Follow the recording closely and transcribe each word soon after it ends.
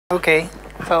Okay,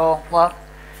 so, well,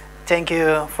 thank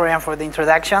you, Florian, for the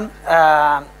introduction.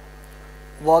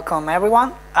 Welcome,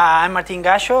 everyone. I'm Martin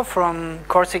Gallo from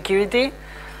Core Security.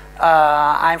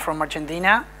 I'm from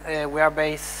Argentina. We are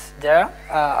based there.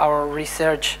 Our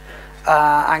research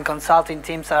and consulting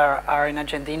teams are in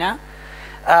Argentina.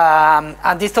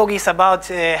 And this talk is about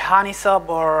HoneySAP,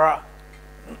 or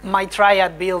my try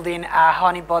at building a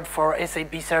honeypot for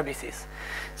SAP services.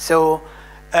 So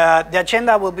the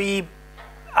agenda will be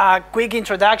a quick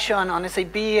introduction on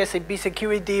SAP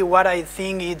security, what I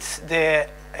think is the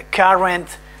current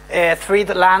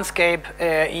threat landscape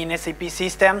in SAP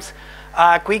systems,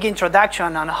 a quick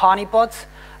introduction on honeypots,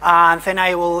 and then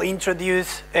I will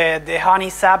introduce the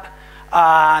HoneySAP,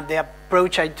 the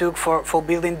approach I took for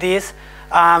building this,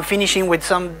 finishing with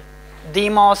some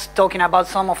demos, talking about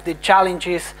some of the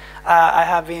challenges I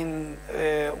have been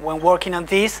when working on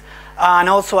this, and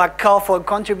also a call for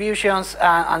contributions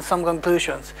and some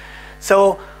conclusions.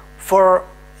 So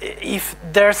if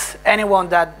there's anyone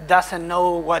that doesn't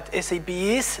know what SAP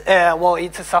is, well,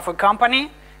 it's a software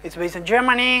company. It's based in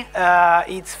Germany.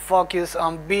 It's focused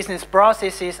on business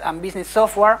processes and business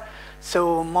software.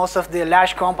 So most of the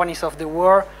large companies of the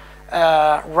world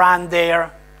run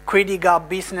their critical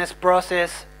business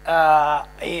process up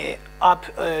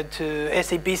to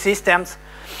SAP systems.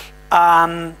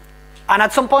 And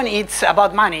at some point, it's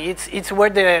about money. It's where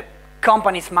the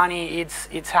company's money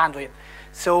it's handled.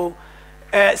 So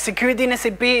security in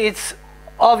SAP, it's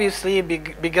obviously,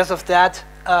 because of that,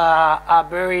 a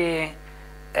very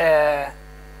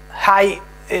high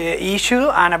issue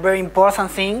and a very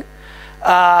important thing.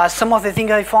 Some of the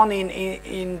things I found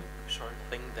in Sorry, I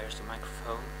think there's a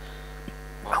microphone.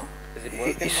 Oh, is it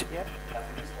working yet? I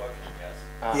think it's working, yes.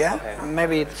 Yeah, okay.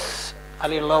 maybe it's a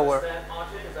little lower.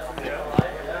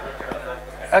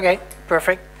 Okay,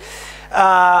 perfect.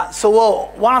 So,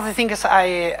 well, one of the things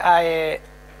I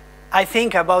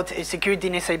think about security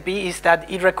in SAP is that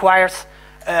it requires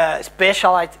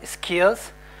specialized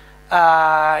skills.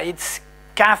 It's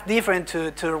kind of different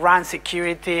to run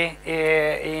security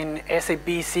in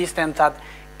SAP systems that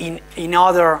in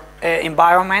other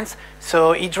environments.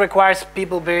 So it requires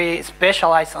people very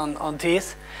specialized on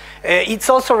this. It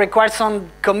also requires some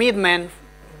commitment,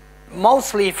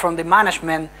 mostly from the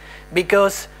management,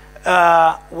 because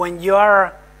when you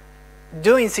are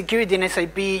doing security in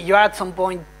SAP, you are at some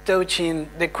point touching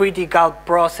the critical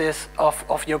process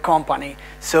of your company.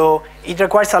 So it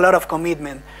requires a lot of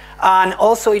commitment. And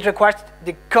also it requires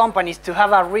the companies to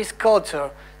have a risk culture,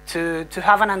 to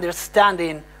have an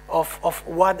understanding of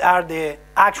what are the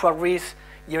actual risks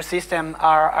your system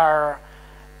are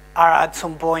at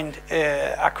some point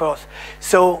across.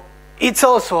 So it's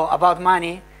also about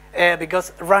money,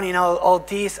 because running all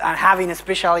this and having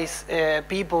specialist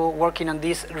people working on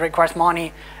this requires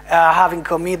money. Having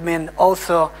commitment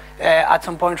also at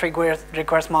some point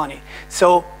requires money.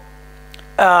 So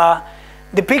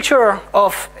the picture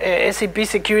of SAP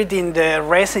security in the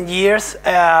recent years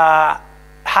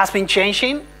has been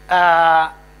changing.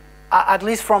 At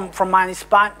least from my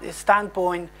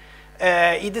standpoint,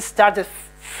 it started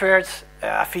first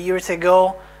a few years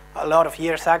ago, a lot of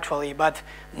years actually, but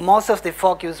most of the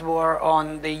focus were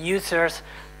on the users,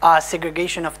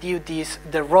 segregation of duties,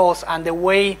 the roles, and the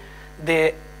way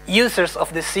the users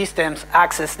of the systems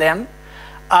access them.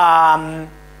 Then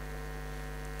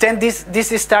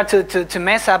this started to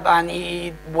mess up, and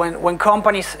when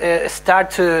companies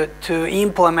start to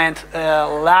implement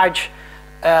large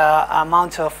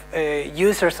amounts of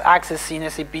users access in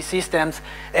SAP systems,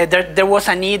 there was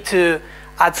a need to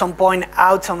at some point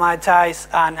automatize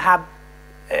and have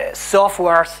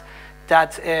softwares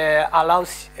that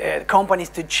allows companies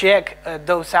to check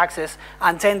those access,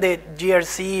 and then the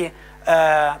GRC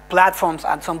platforms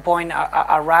at some point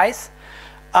arise.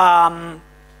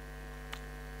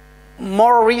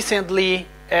 More recently,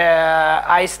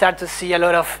 I start to see a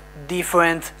lot of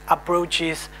different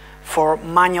approaches for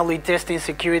manually testing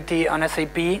security on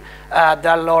SAP. There are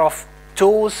a lot of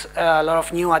tools, a lot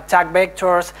of new attack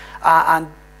vectors, and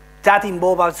that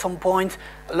involves at some point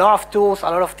a lot of tools, a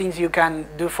lot of things you can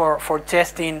do for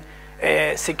testing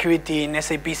security in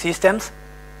SAP systems.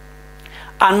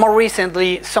 And more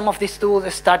recently, some of these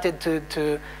tools started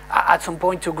to at some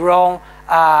point to grow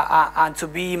and to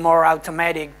be more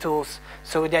automatic tools.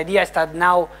 So the idea is that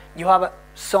now you have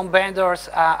some vendors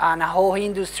and a whole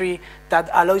industry that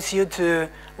allows you to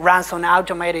run some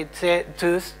automated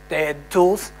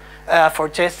tools for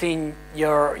testing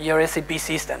your SAP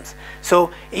systems.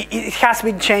 So it has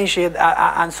been changed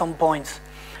at some points.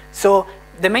 So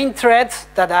the main threats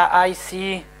that I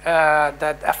see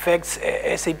that affects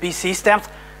SAP systems,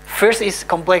 first is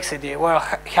complexity. Well,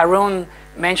 Harun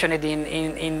mentioned it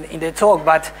in the talk,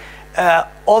 but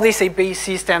all these SAP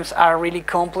systems are really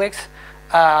complex,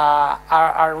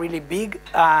 are really big,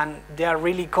 and they are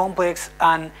really complex,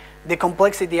 and the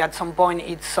complexity at some point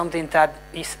is something that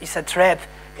is a threat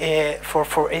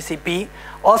for SAP.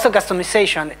 Also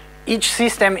customization. Each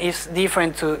system is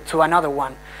different to another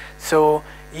one. So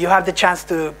you have the chance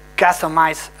to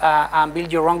customize and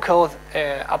build your own code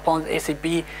upon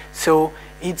SAP. So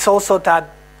it's also that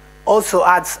also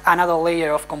adds another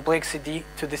layer of complexity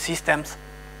to the systems.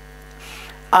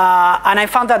 And I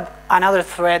found that another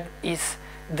threat is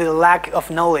the lack of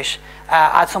knowledge.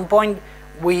 At some point,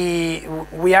 we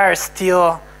are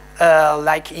still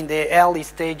like in the early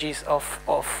stages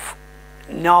of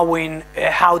knowing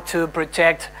how to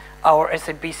protect our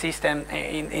SAP system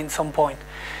in some point.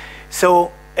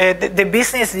 So the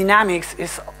business dynamics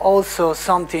is also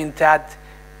something that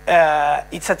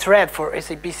it's a threat for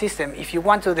SAP system. If you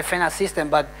want to defend a system,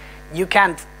 but you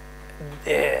can't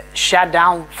shut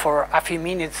down for a few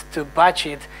minutes to patch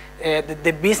it,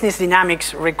 the business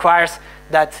dynamics requires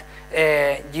that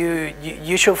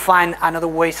you should find another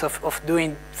ways of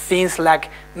doing things, like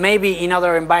maybe in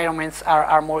other environments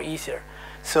are more easier.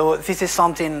 So this is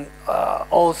something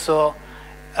also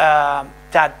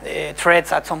that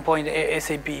threats at some point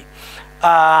SAP.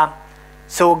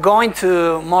 So going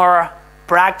to more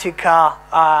practical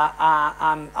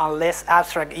and less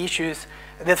abstract issues,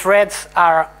 the threats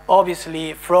are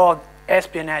obviously fraud,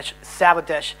 espionage,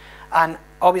 sabotage, and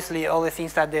obviously all the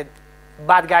things that the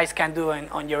bad guys can do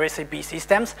on your SAP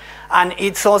systems. And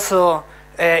it's also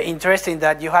interesting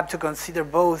that you have to consider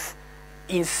both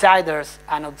insiders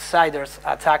and outsiders,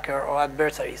 attacker or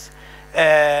adversaries.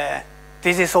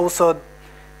 This is also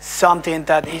something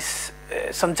that is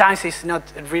sometimes is not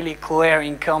really clear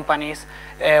in companies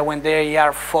when they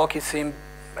are focusing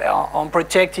on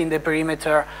protecting the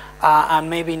perimeter and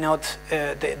maybe not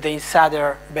the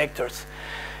insider vectors.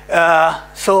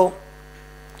 So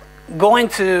going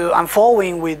to and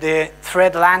following with the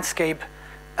threat landscape,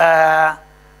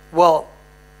 well,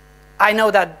 I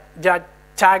know that there are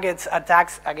targets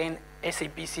attacks against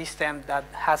SAP system that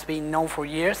has been known for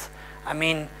years. I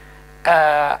mean,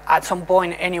 at some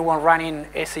point, anyone running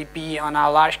SAP on a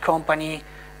large company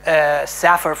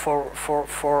suffer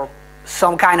for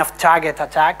some kind of target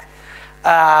attack.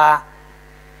 At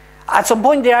some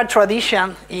point, they are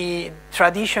traditional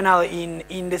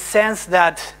in the sense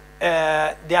that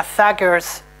the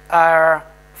attackers are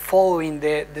following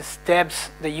the steps,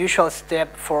 the usual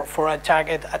step for a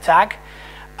target attack.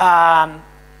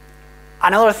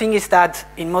 Another thing is that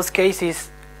in most cases,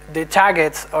 the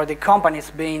targets or the companies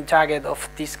being target of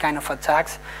this kind of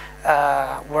attacks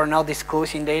were not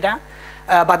disclosing data.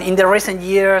 But in the recent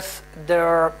years, there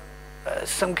are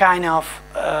some kind of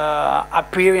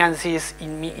appearances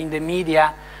in the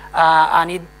media,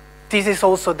 and this is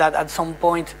also that at some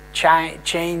point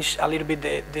changed a little bit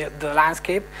the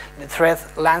landscape, the threat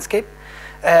landscape,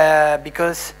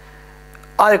 because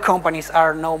other companies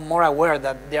are now more aware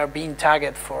that they are being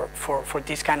targeted for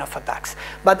this kind of attacks.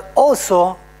 But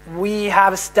also, we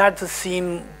have started to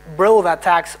see broad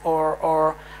attacks,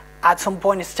 or at some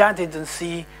point started to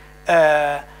see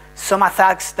some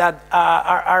attacks that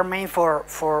are made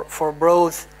for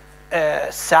broad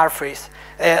surface.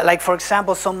 Like, for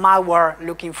example, some malware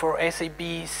looking for SAP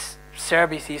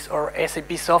services or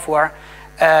SAP software.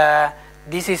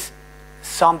 This is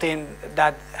something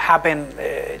that happened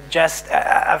just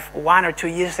 1 or 2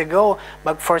 years ago.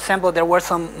 But for example, there were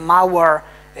some malware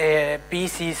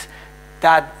pieces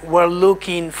that were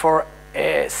looking for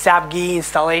SAP GUI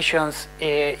installations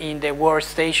in the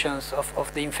workstations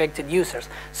of the infected users.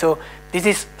 So this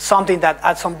is something that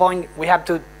at some point we have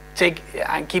to take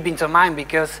and keep into mind,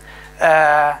 because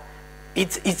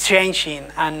it's changing,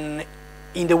 and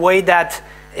in the way that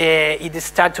it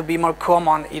starts to be more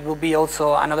common, it will be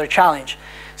also another challenge.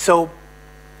 So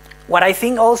what I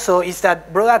think also is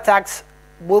that broad attacks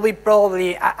will be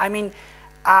probably, I mean,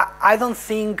 I don't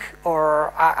think,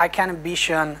 or I can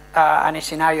envision a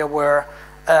scenario where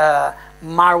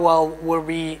malware will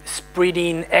be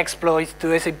spreading exploits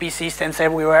to SAP systems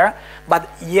everywhere, but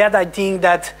yet I think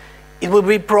that it will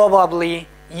be probably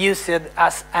used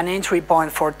as an entry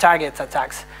point for target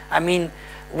attacks. I mean,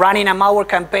 running a malware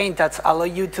campaign that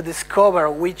allows you to discover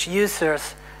which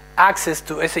users access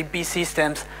to SAP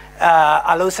systems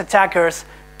allows attackers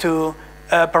to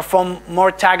perform more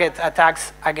target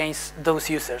attacks against those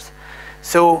users.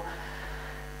 So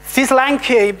this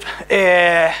landscape,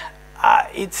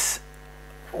 it's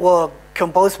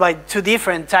composed by 2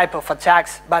 different types of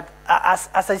attacks, but as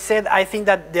I said, I think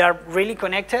that they are really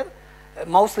connected,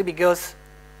 mostly because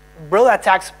broad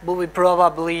attacks will be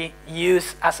probably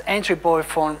used as entry point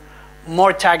for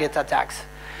more target attacks.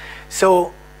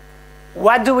 So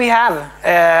what do we have?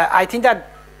 I think that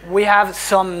we have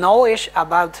some knowledge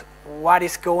about what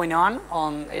is going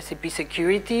on SAP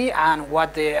security and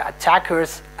what the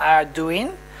attackers are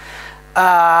doing.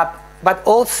 But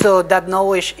also that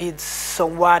knowledge is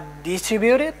somewhat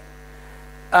distributed.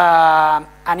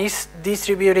 And it's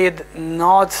distributed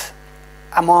not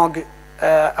among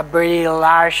a very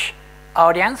large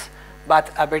audience, but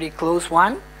a very close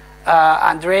one.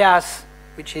 Andreas,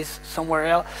 which is somewhere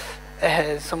else,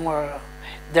 somewhere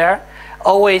there,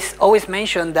 always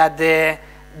mentioned that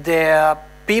the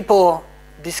people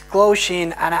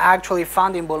disclosing and actually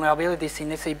finding vulnerabilities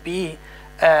in SAP,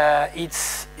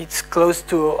 it's close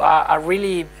to a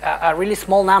really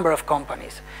small number of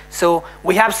companies. So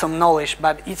we have some knowledge,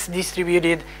 but it's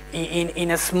distributed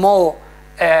in a small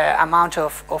amount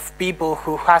of people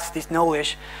who has this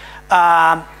knowledge.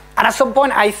 And at some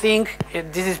point, I think,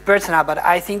 this is personal, but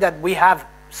I think that we have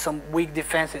some weak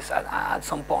defenses at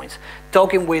some points.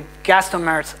 Talking with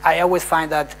customers, I always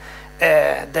find that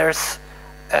there's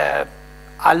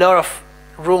a lot of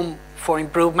room for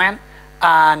improvement,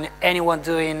 and anyone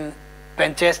doing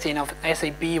pen testing of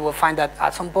SAP will find that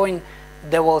at some point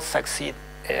they will succeed.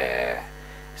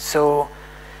 So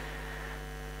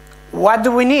what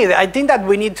do we need? I think that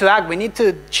we need to act. We need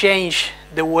to change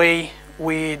the way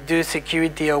we do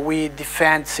security or we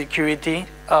defend security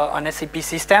on SAP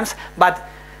systems. But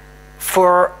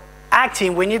for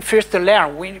acting, we need first to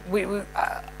learn.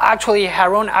 Actually,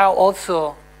 Harun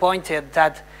also pointed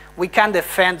that we can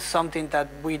defend something that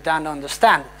we don't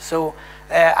understand. So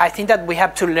I think that we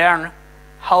have to learn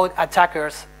how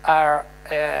attackers are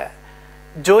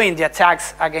doing the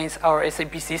attacks against our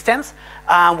SAP systems.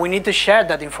 We need to share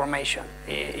that information.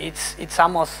 It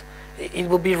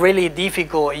will be really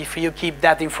difficult if you keep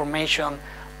that information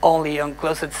only on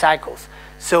closed cycles.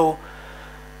 So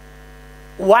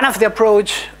one of the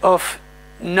approach of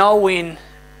knowing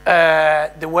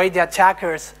the way the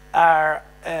attackers are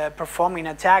performing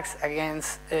attacks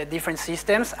against different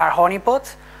systems are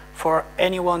honeypots. For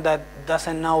anyone that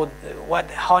doesn't know what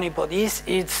honeypot is,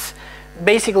 it's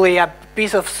basically a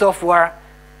piece of software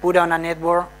put on a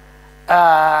network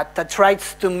that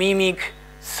tries to mimic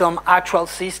some actual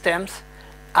systems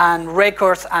and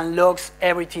records and logs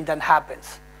everything that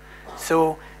happens.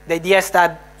 So the idea is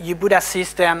that you put a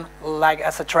system like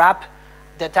as a trap,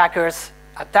 the attackers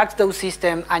attack those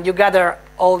systems, and you gather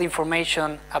all the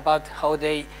information about how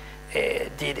they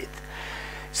did it.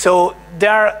 So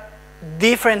there are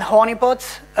different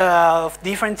honeypots of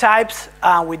different types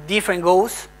with different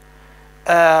goals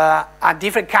and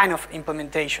different kind of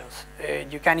implementations.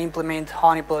 You can implement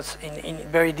honeypots in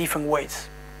very different ways.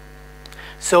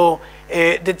 So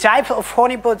the type of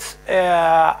honeypots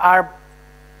are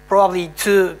probably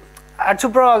two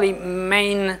probably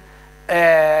main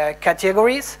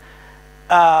categories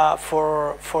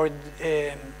for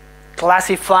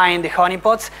classifying the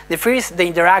honeypots. The first, the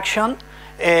interaction.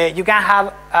 You can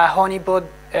have a honeypot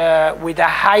with a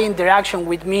high interaction,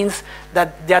 which means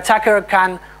that the attacker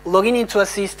can log into a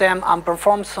system and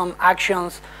perform some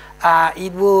actions.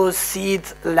 It will see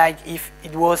it like if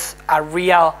it was a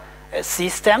real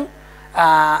system,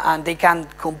 and they can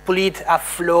complete a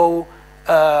flow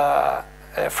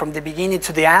from the beginning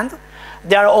to the end.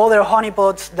 There are other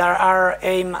honeypots that are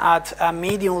aimed at a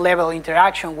medium level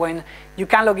interaction, when you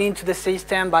can log into the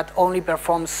system but only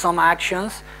perform some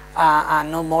actions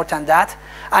and no more than that.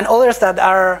 And others that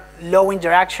are low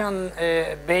interaction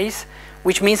based,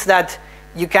 which means that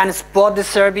you can spot the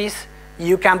service,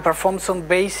 you can perform some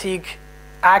basic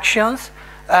actions,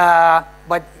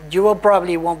 but you will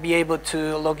probably won't be able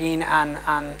to log in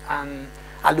and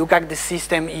look at the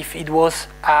system if it was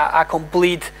a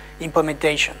complete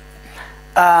implementation.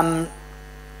 And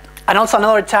also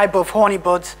another type of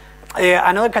honeypots,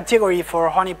 another category for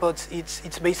honeypots,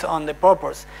 it's based on the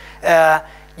purpose.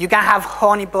 You can have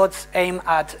honeypots aimed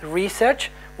at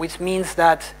research, which means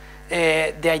that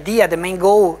the idea, the main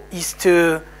goal is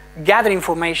to gather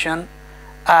information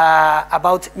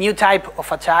about new type of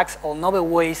attacks or novel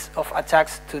ways of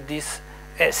attacks to these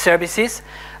services.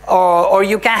 Or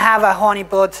you can have a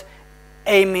honeypot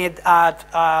aimed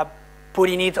at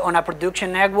putting it on a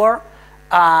production network,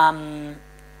 and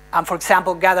for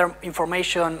example, gather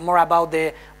information more about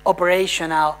the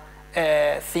operational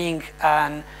thing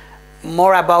and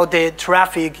more about the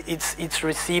traffic it's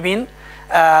receiving,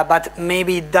 but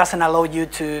maybe it doesn't allow you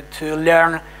to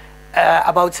learn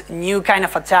about new kind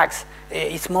of attacks.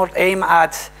 It's more aimed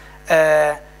at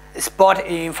spot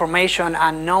information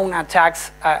and known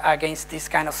attacks against these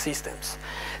kind of systems.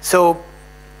 So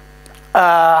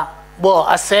Well,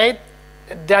 as said,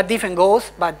 there are different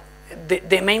goals, but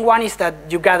the main one is that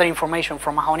you gather information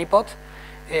from a honeypot.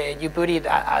 You put it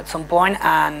at some point,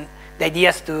 and the idea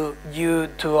is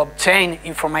to obtain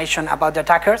information about the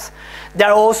attackers. There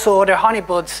are also other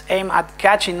honeypots aimed at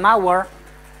catching malware.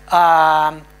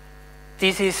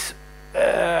 This is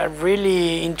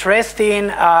really interesting,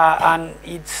 and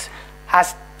it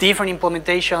has different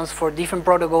implementations for different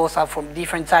protocols and for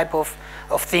different type of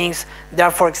things. There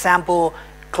are, for example,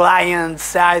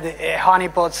 client-side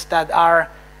honeypots that are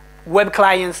web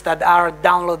clients that are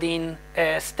downloading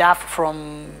stuff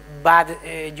from bad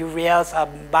URLs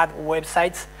and bad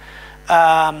websites,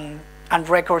 and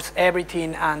records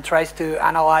everything and tries to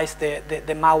analyze the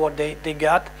malware they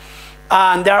got.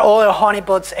 And there are other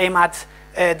honeypots aimed at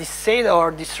deceive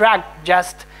or distract.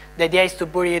 Just the idea is to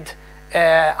put it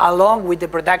along with the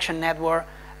production network.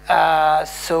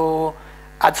 So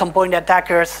at some point the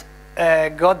attackers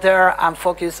got there and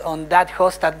focused on that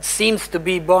host that seems to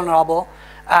be vulnerable,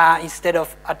 instead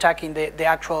of attacking the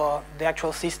actual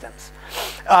systems.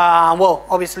 Well,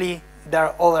 obviously there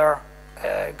are other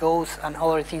goals and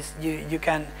other things you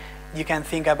can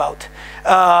think about.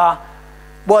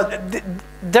 Well,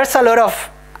 there's a lot of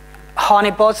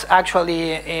honeypots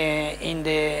actually in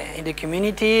the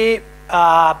community,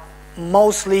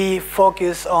 mostly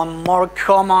focused on more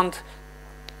common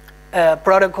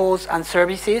protocols and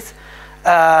services.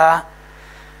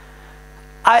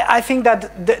 I think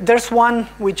that there's one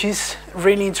which is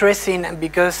really interesting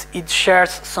because it shares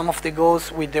some of the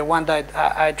goals with the one that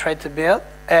I tried to build,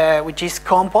 which is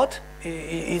Compot.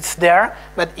 It's there,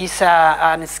 but it's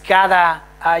an SCADA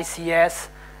ICS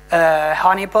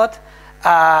honeypot,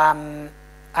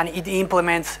 and it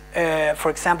implements, for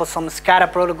example, some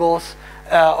SCADA protocols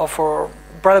or for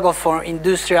protocols for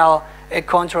industrial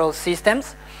control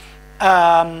systems.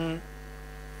 And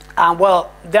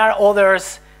well, there are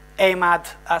others aimed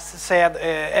at, as I said,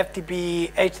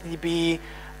 FTP, HTTP,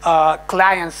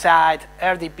 client-side,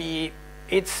 RDP.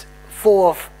 It's full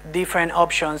of different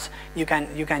options you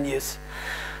can use.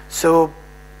 So,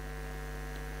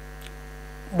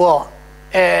 well,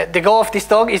 the goal of this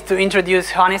talk is to introduce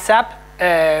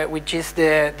HoneySAP, which is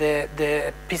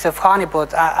the piece of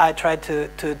honeypot I tried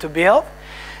to build.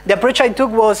 The approach I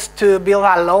took was to build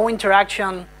a low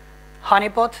interaction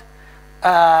honeypot.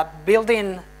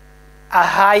 Building a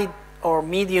high or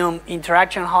medium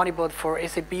interaction honeypot for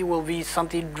SAP will be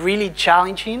something really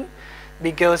challenging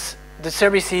because the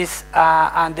services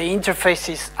and the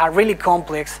interfaces are really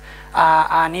complex,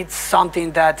 and it's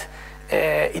something that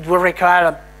it will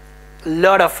require a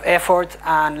lot of effort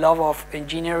and a lot of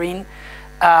engineering.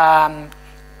 And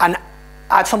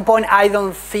at some point, I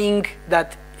don't think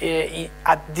that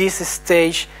at this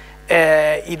stage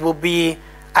it will be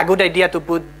a good idea to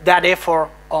put that effort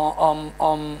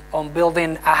on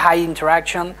building a high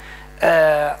interaction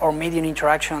or medium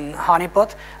interaction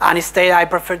honeypot. And instead, I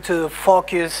prefer to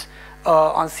focus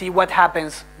on see what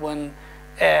happens when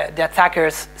the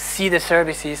attackers see the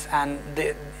services and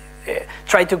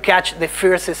try to catch the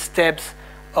first steps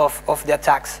of the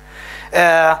attacks.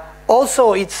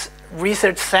 Also, it's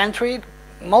research-centric,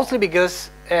 mostly because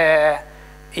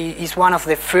it's one of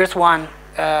the first one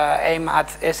aimed at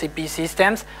SAP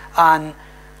systems, and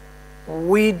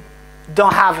we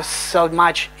don't have so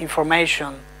much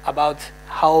information about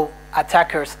how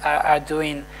attackers are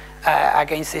doing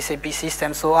against SAP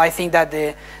systems. So I think that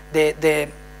the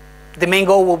main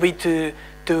goal will be to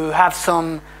have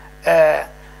some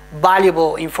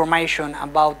valuable information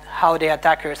about how the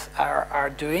attackers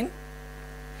are doing.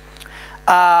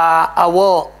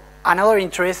 Well, another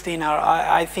interesting, or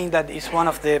I think that is one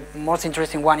of the most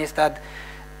interesting one, is that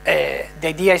the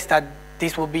idea is that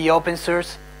this will be open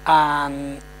source.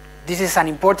 This is an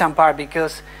important part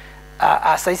because,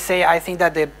 as I say, I think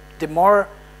that the more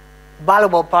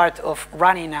valuable part of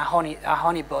running a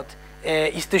honeypot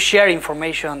is to share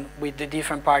information with the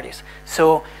different parties.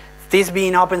 So this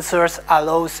being open source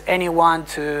allows anyone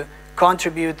to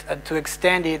contribute, to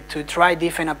extend it, to try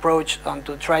different approach,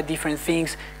 to try different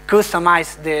things,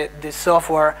 customize the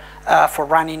software for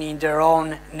running in their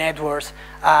own networks,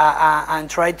 and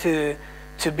try to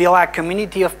build a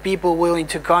community of people willing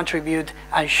to contribute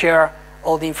and share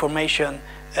all the information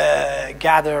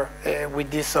gathered with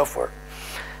this software.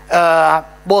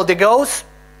 Well, the goals,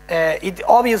 it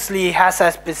obviously has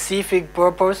a specific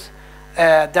purpose.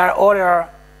 There are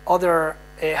other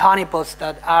honeypots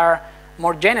that are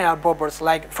more general purpose,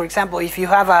 like, for example, if you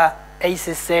have a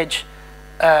SSH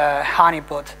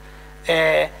honeypot,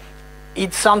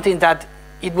 it's something that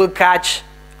it will catch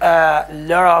a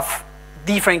lot of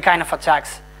different kind of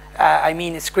attacks. I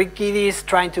mean script kiddies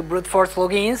trying to brute force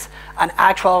logins, and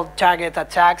actual target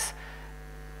attacks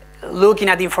looking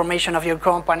at the information of your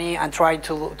company and trying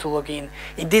to log in.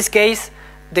 In this case,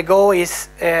 the goal is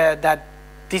that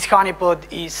this honeypot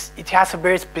it has a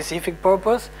very specific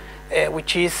purpose,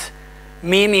 which is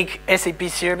mimic SAP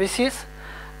services.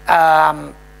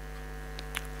 The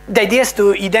idea is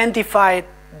to identify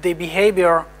the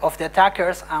behavior of the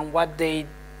attackers and what they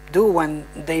do when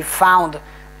they found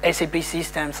SAP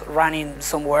systems running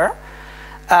somewhere.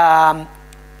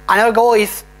 Another goal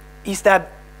is that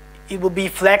it will be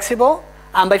flexible,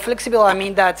 and by flexible I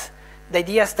mean that the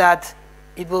idea is that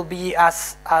it will be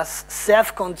as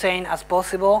self-contained as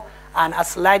possible and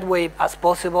as lightweight as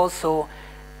possible, so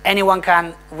anyone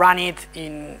can run it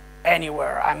in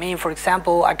anywhere. I mean, for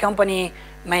example, a company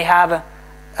may have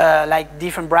like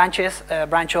different branches,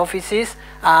 branch offices,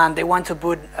 and they want to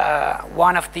put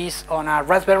one of these on a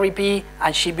Raspberry Pi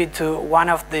and ship it to one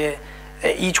of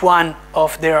each one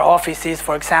of their offices,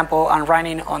 for example, and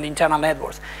running on internal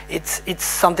networks. It's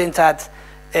something that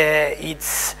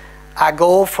it's a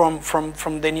goal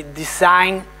from the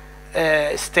design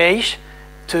stage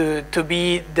to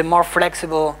be the more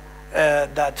flexible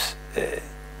that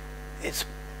it's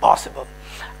possible.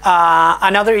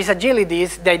 Another is agility.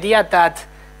 Is the idea that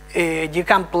you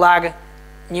can plug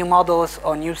new models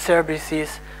or new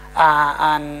services,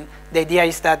 and the idea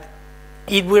is that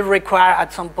it will require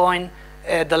at some point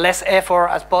the less effort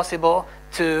as possible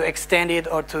to extend it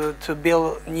or to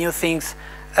build new things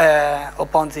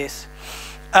upon this.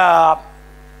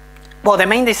 Well, the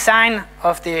main design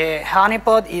of the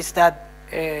honeypot is that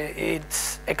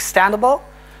it's extendable.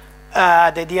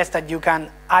 The idea is that you can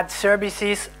add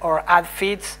services or add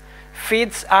feeds.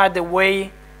 Feeds are the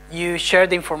way you share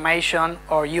the information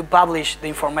or you publish the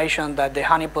information that the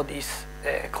honeypot is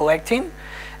collecting.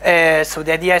 So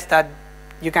the idea is that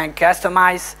you can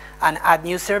customize and add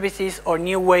new services or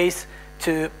new ways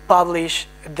to publish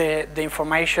the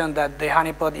information that the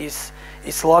honeypot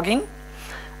is logging.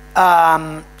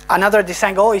 Another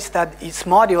design goal is that it's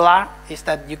modular, is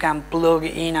that you can plug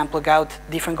in and plug out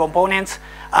different components.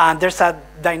 There's a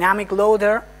dynamic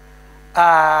loader,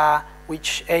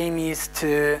 which aim is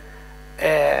to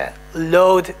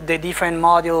load the different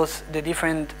modules, the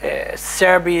different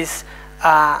service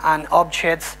and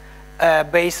objects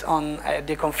based on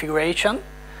the configuration.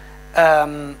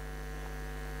 And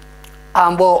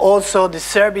well, also the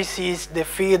services, the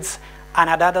feeds, and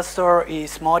a data store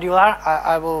is modular.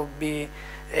 I will be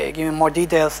giving more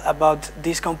details about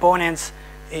these components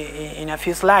in a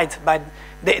few slides, but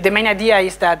the main idea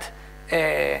is that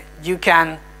you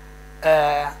can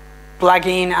plug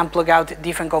in and plug out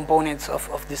different components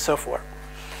of the software.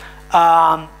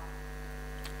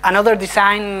 Another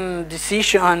design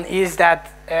decision is that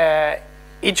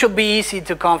it should be easy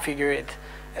to configure it.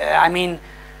 I mean,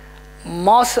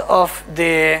 most of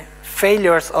the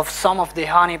failures of some of the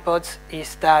honeypots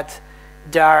is that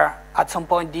they are at some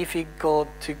point difficult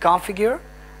to configure.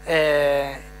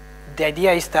 The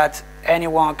idea is that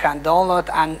anyone can download,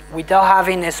 and without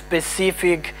having a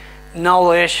specific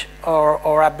knowledge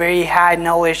or a very high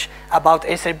knowledge about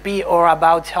SAP or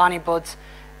about honeypots,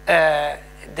 the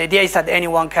idea is that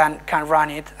anyone can run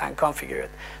it and configure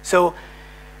it. So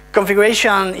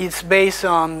configuration is based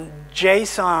on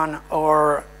JSON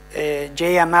or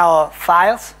YAML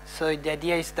files. So the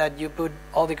idea is that you put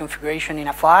all the configuration in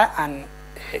a file and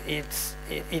it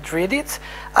reads it.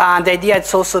 And the idea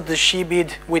is also to ship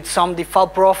it with some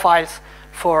default profiles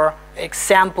for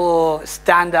example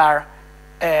standard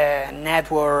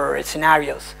network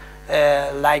scenarios,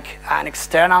 like an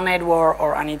external network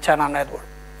or an internal network.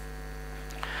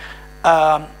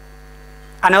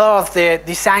 Another of the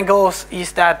design goals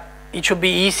is that it should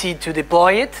be easy to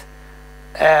deploy it.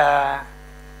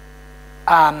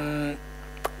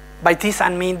 By this I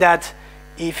mean that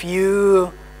if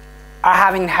you are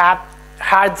having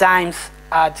hard times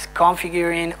at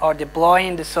configuring or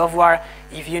deploying the software,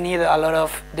 if you need a lot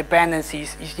of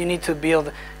dependencies, if you need to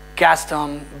build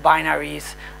custom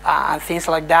binaries and things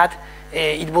like that,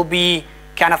 it will be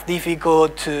kind of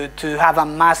difficult to have a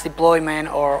mass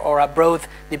deployment or a broad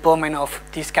deployment of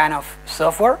this kind of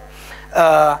software.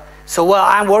 So well,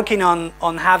 I'm working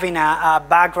on having a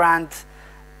background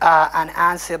an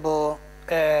Ansible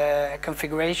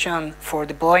configuration for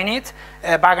deploying it.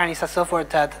 Background is a software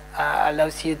that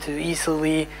allows you to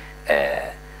easily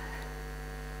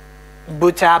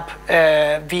boot up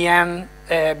VM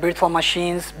virtual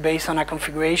machines based on a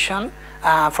configuration.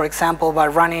 For example, by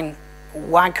running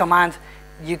one command,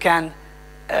 you can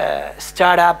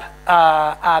start up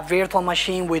a virtual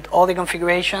machine with all the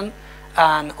configuration,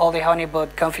 and all the honeypot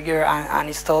configured and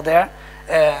installed there,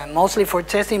 mostly for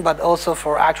testing, but also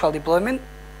for actual deployment.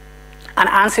 And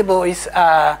Ansible is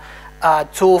a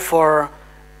tool for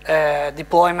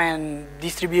deployment,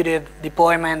 distributed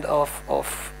deployment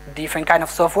of different kind of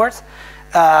softwares.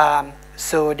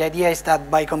 So the idea is that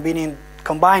by combining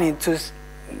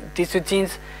these two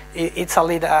things, it's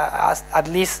at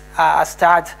least a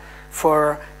start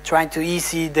for trying to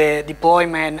easy the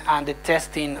deployment and the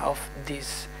testing of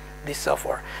this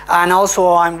software. And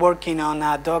also I'm working on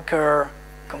a Docker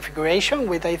configuration,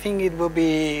 which I think it will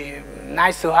be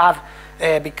nice to have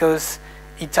because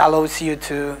it allows you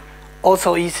to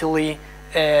also easily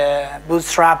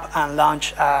bootstrap and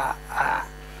launch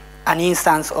an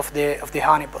instance of the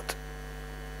honeypot.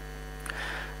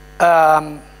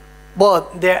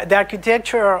 But the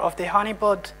architecture of the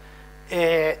honeypot,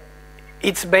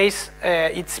 it's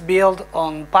built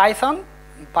on Python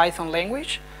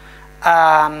language.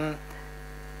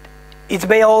 It's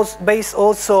based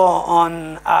also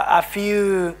on a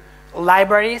few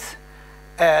libraries.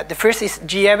 The first is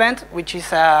G-Event, which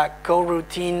is a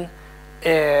coroutine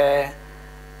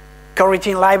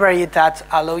library that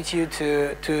allows you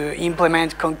to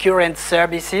implement concurrent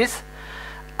services.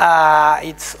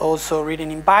 It's also written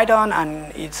in Python,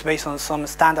 and it's based on some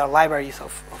standard libraries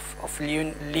of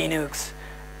Linux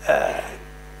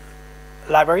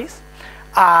libraries.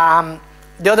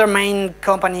 The other main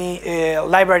company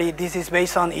library this is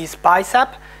based on is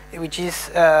HoneySAP, which is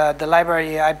the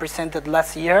library I presented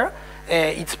last year.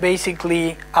 It's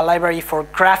basically a library for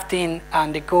crafting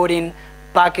and decoding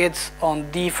packets on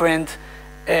different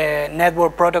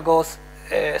network protocols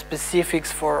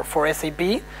specifics for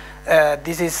SAP.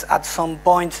 This is at some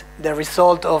point the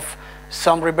result of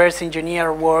some reverse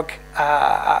engineer work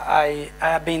I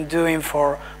have been doing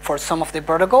for some of the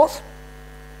protocols.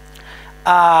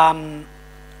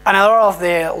 Another of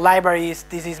the libraries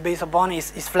this is based upon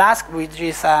is Flask, which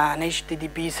is an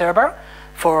HTTP server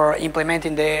for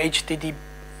implementing the HTTP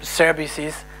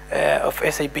services of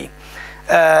SAP.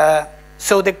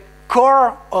 So the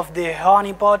core of the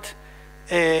honeypot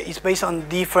is based on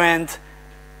different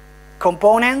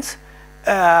components.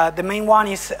 The main one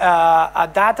is a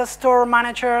data store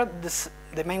manager.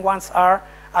 The main ones are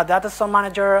a data store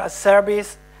manager, a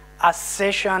service, a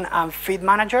session, and feed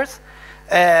managers.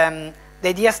 The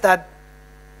idea is that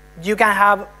you can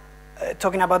have,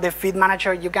 talking about the feed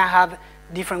manager, you can have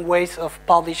different ways of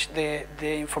publish the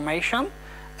information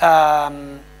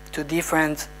to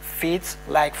different feeds,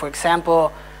 like for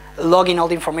example, logging all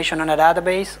the information on a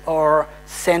database or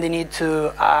sending it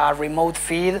to a remote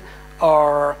feed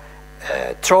or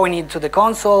throwing it to the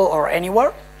console or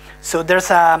anywhere. So there's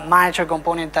a manager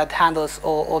component that handles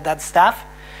all that stuff.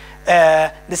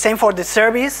 The same for the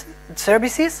services.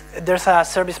 There's a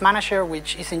service manager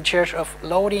which is in charge of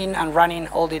loading and running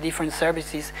all the different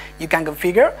services you can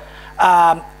configure.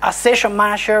 A session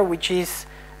manager, which is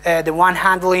the one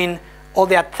handling all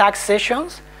the attack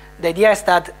sessions. The idea is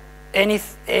that any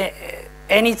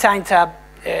time that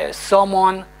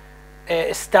someone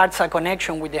starts a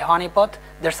connection with the honeypot,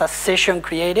 there's a session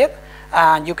created,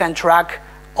 and you can track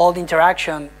all the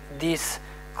interaction this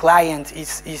client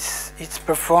is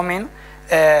performing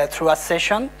through a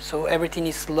session. So everything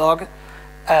is logged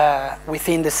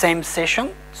within the same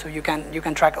session. So you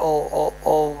can track all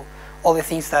the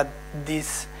things that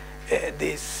this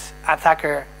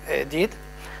attacker did.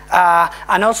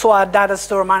 And also a data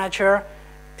store manager,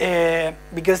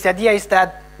 because the idea is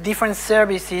that different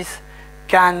services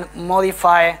can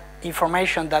modify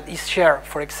information that is shared.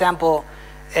 For example,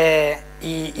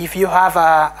 if you have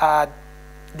a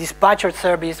dispatcher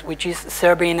service which is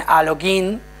serving a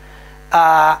login,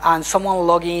 and someone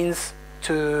logins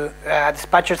to a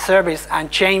dispatcher service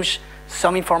and change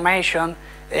some information,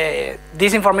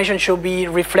 this information should be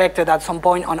reflected at some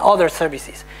point on other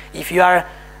services. If you are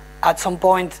at some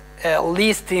point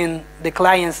listing the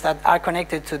clients that are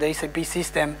connected to the SAP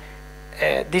system,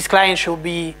 this client should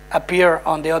appear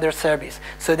on the other service.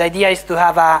 So the idea is to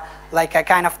have a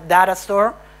kind of data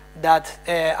store that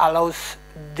allows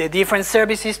the different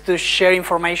services to share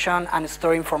information and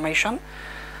store information.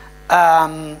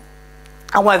 And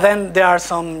well, then there are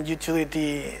some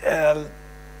utility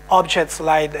objects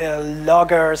like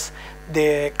loggers,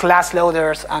 the class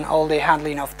loaders, and all the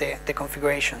handling of the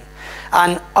configuration.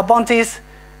 And upon this,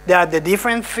 there are the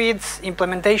different feeds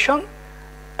implementation.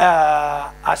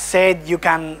 As said, you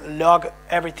can log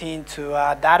everything to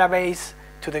a database,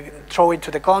 throw it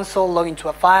to the console, log into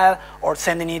a file, or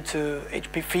sending it to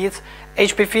HP feeds.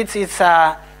 HP feeds is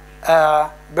a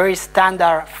very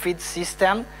standard feed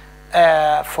system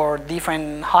for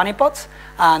different honeypots,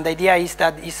 and the idea is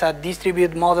that it's a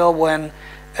distributed model when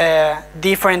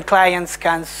different clients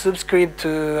can subscribe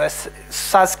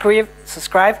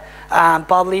and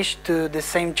publish to the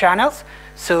same channels.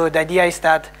 So the idea is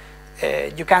that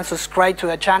you can subscribe to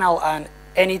a channel, and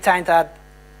anytime that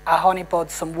a honeypot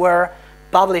somewhere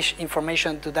publish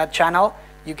information to that channel,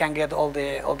 you can get all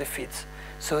the feeds.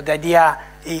 So the idea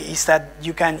is that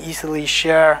you can easily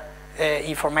share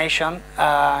information,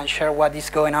 share what is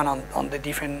going on the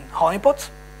different honeypots.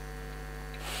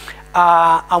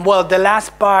 And well, the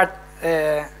last part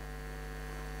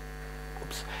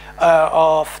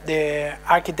of the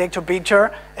architecture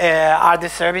picture are the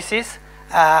services.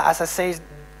 As I say,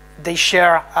 they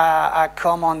share a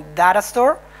common data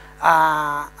store,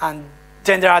 and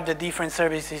then there are the different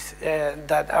services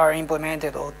that are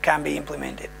implemented or can be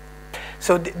implemented.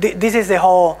 So this is the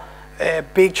whole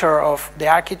picture of the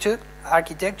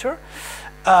architecture.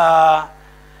 Well,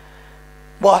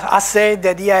 as I said, the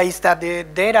idea is that the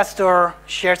data store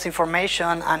shares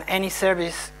information, and any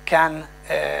service can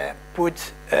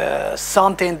put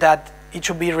something that it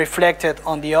should be reflected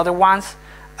on the other ones.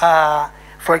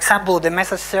 For example, the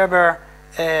message server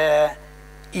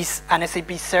is an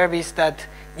SAP service that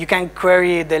you can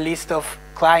query the list of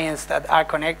clients that are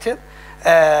connected.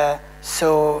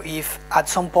 So if at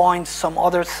some point some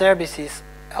other services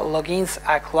logins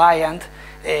a client,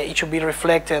 it should be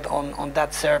reflected on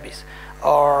that service.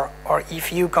 Or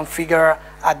if you configure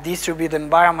a distributed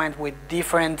environment with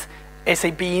different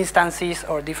SAP instances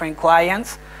or different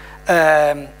clients,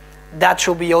 that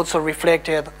should be also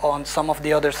reflected on some of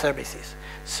the other services.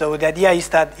 So the idea is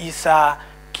that it's a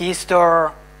key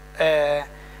store,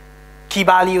 key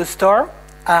value store,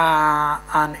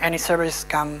 and any service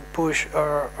can push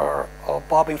or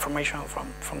pop information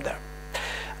from there.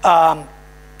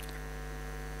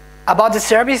 About the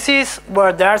services,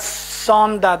 well, there are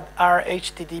some that are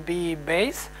HTTP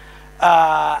based.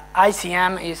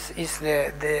 ICM is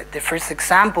the first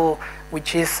example,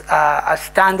 which is a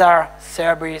standard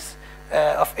service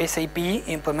of SAP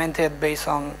implemented based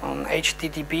on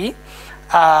HTTP,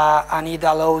 and it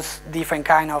allows different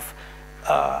kind of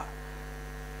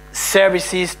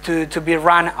services to be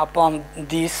run upon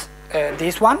this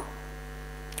one.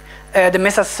 The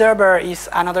message server is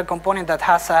another component that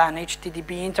has an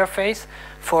HTTP interface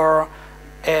for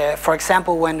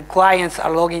example, when clients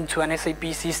are logging to an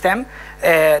SAP system,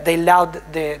 they load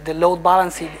the load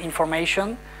balancing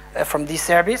information from this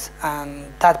service,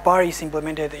 and that part is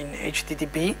implemented in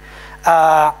HTTP.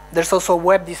 There's also a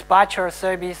web dispatcher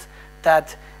service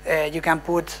that you can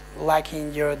put like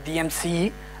in your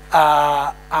DMC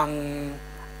and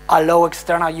allow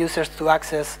external users to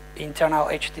access internal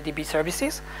HTTP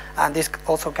services, and this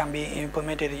also can be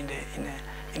implemented in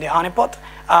the honeypot.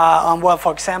 And well,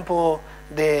 for example,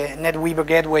 the NetWeaver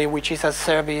Gateway, which is a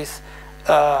service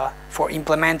for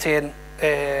implementing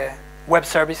web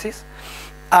services.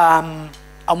 And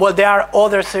well, there are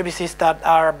other services that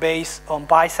are based on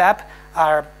BiSAP,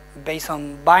 are based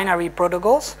on binary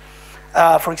protocols.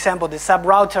 For example, the SAP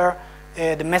router,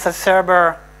 the message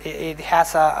server, it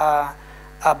has a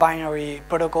binary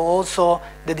protocol also.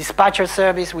 The dispatcher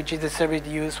service, which is the service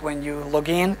used when you log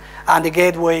in, and the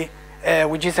gateway,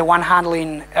 which is the one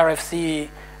handling RFC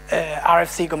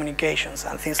communications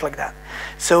and things like that.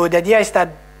 So the idea is that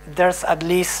there's at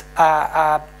least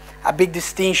a big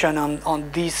distinction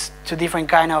on these two different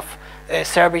kind of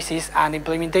services, and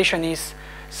implementation is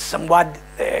somewhat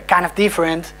kind of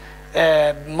different,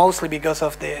 mostly because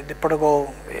of the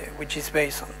protocol which is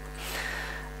based on.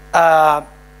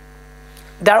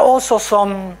 There are also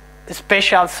some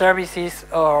special services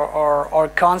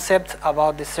or concepts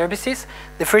about the services.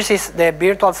 The first is the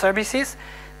virtual services.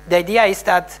 The idea is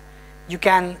that you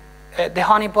can, the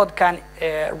honeypot can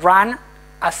run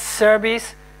a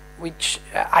service which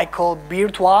I call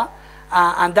virtual,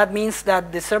 and that means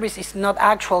that the service is not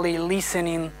actually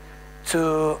listening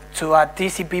to a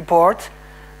TCP port,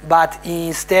 but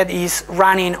instead is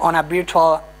running on a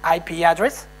virtual IP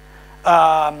address.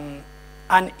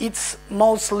 And it's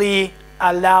mostly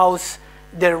allows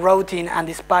the routing and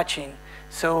dispatching.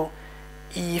 So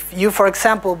if you, for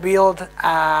example, build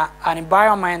an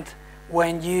environment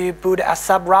when you put a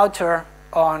sub-router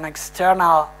on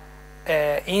external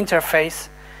interface,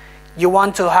 you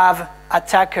want to have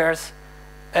attackers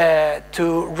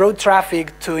to route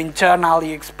traffic to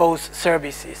internally exposed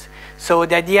services. So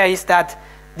the idea is that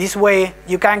this way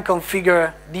you can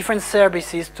configure different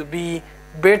services to be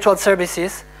virtual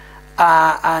services,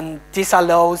 and this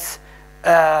allows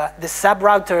the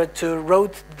sub-router to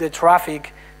route the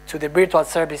traffic to the virtual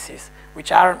services,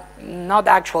 which are not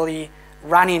actually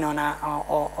running on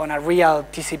a real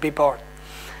TCP port.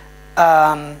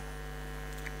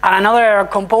 And another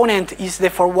component is the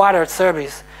forwarder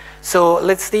service. So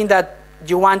let's think that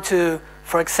you want to,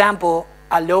 for example,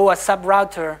 allow a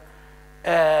subrouter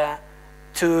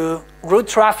to route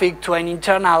traffic to an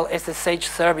internal SSH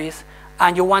service,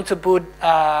 and you want to put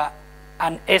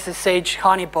an SSH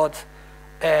honeypot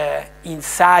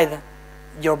inside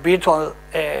your virtual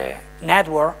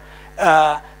network.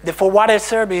 The forwarder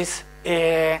service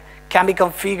can be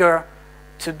configured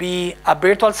to be a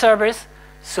virtual service,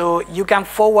 so you can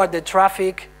forward the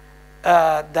traffic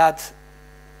that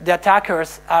the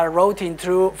attackers are routing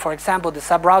through, for example, the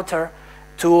subrouter,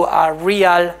 to a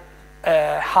real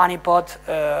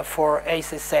honeypot for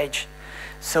SSH.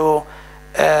 So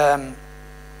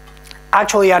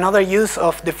actually, another use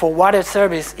of the forwarder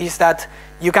service is that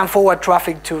you can forward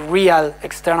traffic to real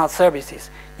external services.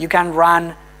 You can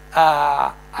run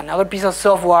another piece of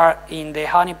software in the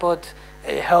honeypot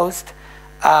host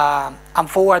and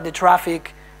forward the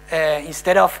traffic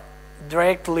instead of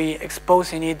directly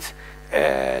exposing it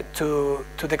to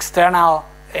the external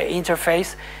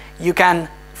interface. You can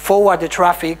forward the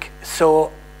traffic,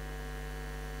 so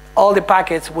all the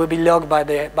packets will be logged by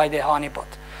the honeypot.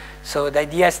 So the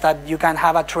idea is that you can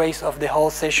have a trace of the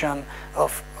whole session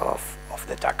of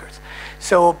the attackers.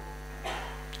 So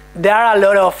there are a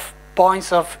lot of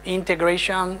points of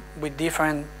integration with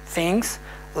different things.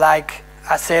 Like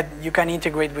I said, you can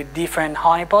integrate with different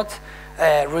honeypots,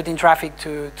 routing traffic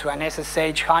to an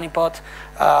SSH honeypot,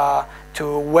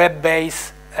 to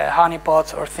web-based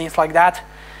honeypots or things like that.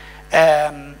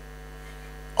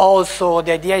 Also,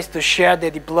 the idea is to share the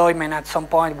deployment at some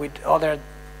point with other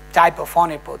type of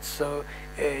honeypots. So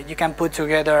you can put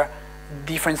together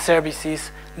different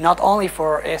services, not only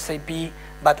for SAP,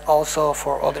 but also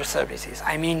for other services.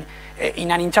 I mean, in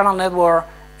an internal network,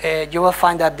 you will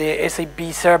find that the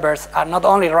SAP servers are not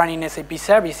only running SAP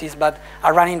services, but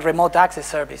are running remote access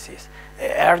services.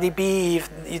 RDP if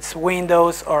it's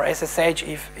Windows, or SSH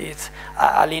if it's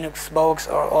a Linux box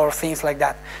or things like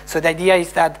that. So the idea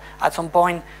is that at some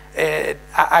point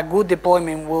a good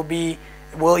deployment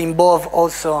will involve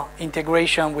also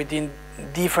integration within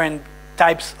different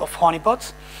types of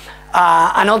honeypots.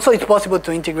 And also it's possible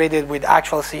to integrate it with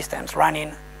actual systems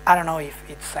running. I don't know if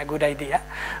it's a good idea,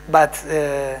 but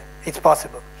it's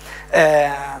possible.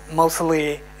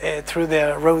 Mostly through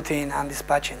the routing and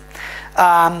dispatching.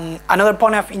 Another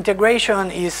point of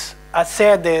integration is, as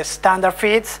said, the standard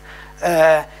feeds.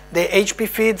 The HP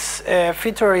feeds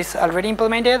feature is already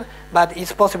implemented, but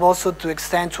it's possible also to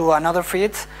extend to another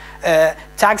feeds.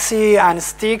 Taxi and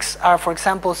sticks are, for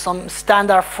example, some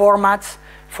standard formats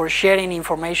for sharing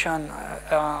information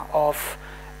of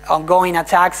ongoing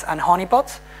attacks and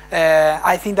honeypots.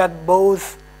 I think that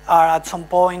both are at some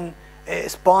point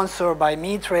sponsored by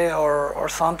Mitre or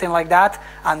something like that,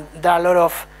 and there are a lot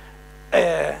of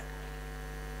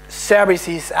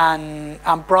services and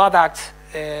products,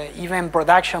 even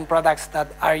production products, that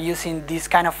are using these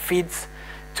kind of feeds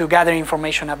to gather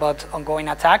information about ongoing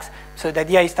attacks. So the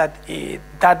idea is that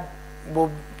that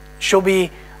should be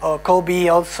or could be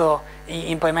also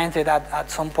implemented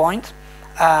at some point,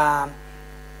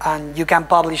 and you can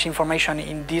publish information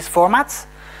in these formats.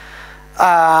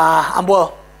 And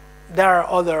well, there are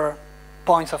other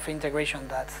points of integration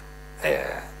that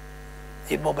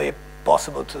it will be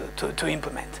possible to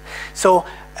implement. So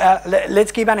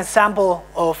let's give an example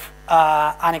of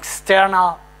an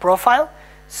external profile.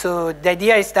 So the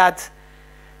idea is that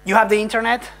you have the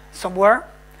internet somewhere,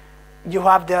 you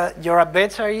have your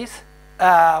adversaries,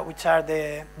 which are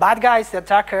the bad guys, the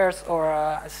attackers, or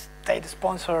a state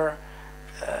sponsor,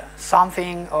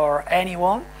 something or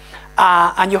anyone,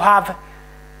 and you have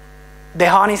the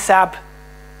HoneySAP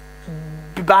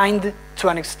bind to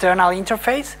an external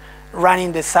interface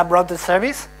running the subrouter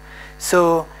service.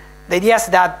 So the idea is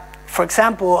that, for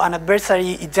example, an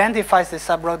adversary identifies the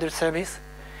subrouter service.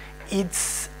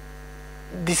 It's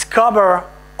discover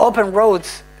open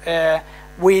roads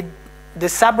with the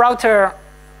subrouter.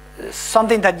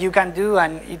 Something that you can do,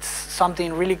 and it's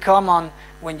something really common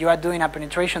when you are doing a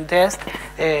penetration test,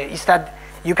 is that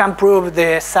you can prove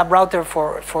the subrouter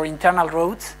for internal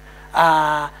roads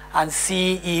and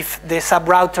see if the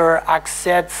subrouter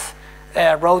accepts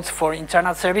roads for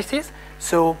internal services.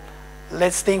 So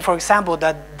let's think, for example,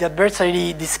 that the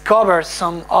adversary discovers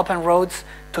some open roads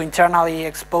to internally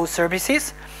exposed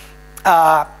services.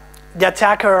 The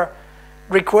attacker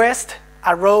requests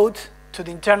a road to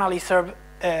the internally served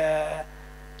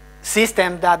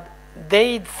system that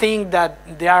they think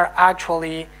that they are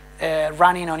actually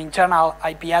running on internal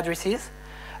IP addresses.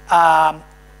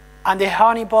 And the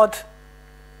honeypot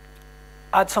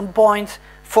at some point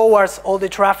forwards all the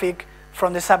traffic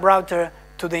from the subrouter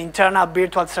to the internal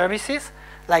virtual services.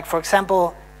 Like for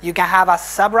example, you can have a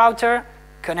subrouter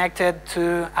connected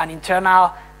to an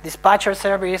internal dispatcher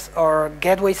service or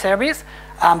gateway service.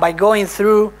 By going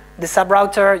through the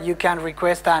subrouter, you can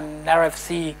request an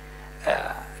RFC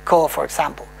call, for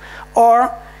example.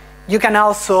 Or you can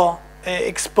also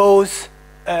expose,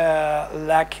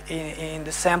 like in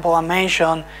the sample I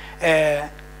mentioned,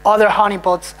 other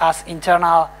honeypots as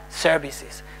internal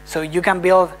services. So you can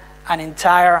build an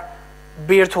entire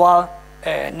virtual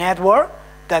network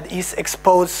that is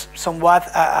exposed somewhat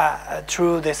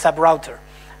through the subrouter,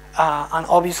 and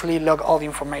obviously log all the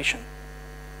information.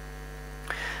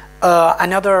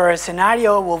 Another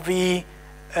scenario will be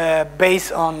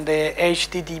based on the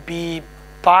HTTP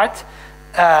part.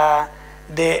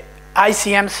 The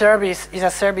ICM service is a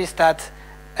service that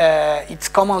it's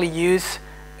commonly used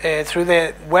through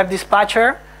the web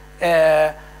dispatcher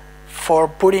for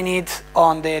putting it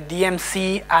on the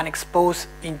DMC and expose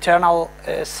internal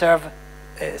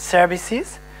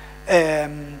services.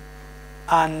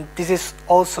 And this is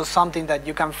also something that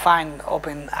you can find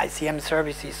open ICM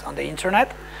services on the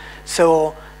internet.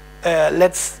 So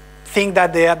let's think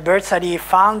that the adversary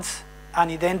finds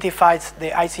and identifies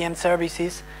the ICM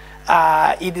services.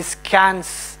 It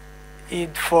scans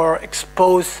it for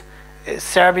exposed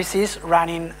services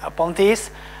running upon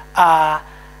this,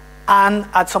 and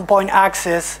at some point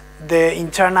access the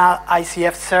internal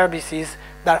ICF services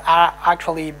that are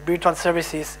actually virtual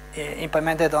services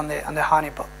implemented on the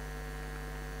honeypot.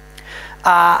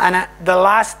 And the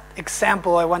last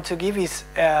example I want to give is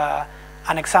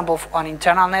an example of an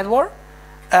internal network,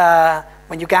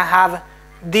 when you can have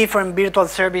different virtual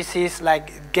services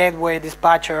like gateway,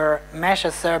 dispatcher, mesh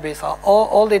service,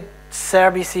 all the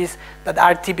services that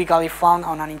are typically found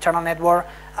on an internal network,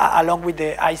 along with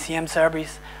the ICM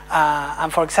service.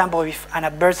 And for example, if an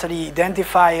adversary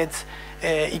identifies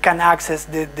it, it can access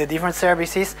the different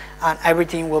services, and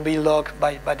everything will be logged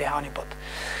by the honeypot.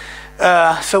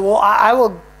 So I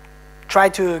will try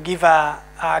to give a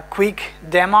quick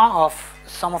demo of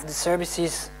some of the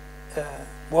services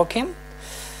working.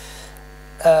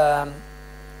 The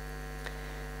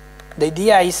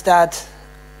idea is that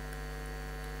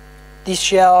this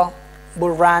shell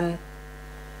will run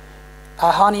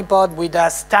a honeypot with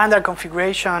a standard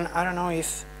configuration. I don't know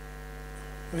if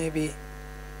maybe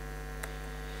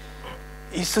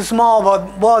it's too small,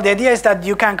 but well, the idea is that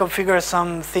you can configure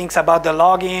some things about the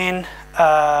login,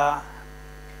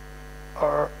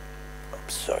 or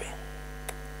oops, sorry.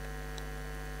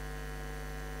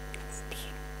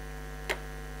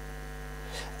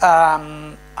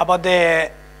 About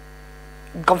the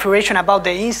configuration about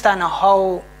the instant,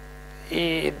 how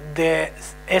the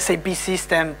SAP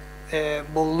system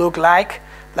will look like.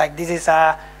 Like this is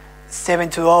a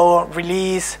 7.2.0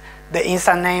 release. The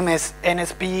instant name is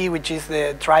NSP, which is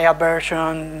the trial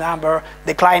version number.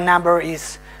 The client number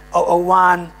is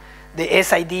 001. The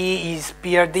SID is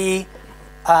PRD.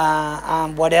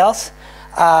 And what else?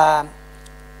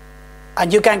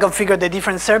 And you can configure the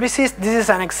different services. This is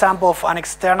an example of an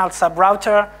external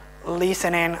subrouter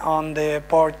listening on the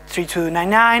port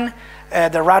 3299.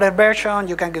 The router version,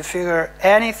 you can configure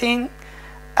anything.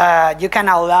 You can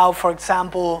allow, for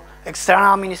example,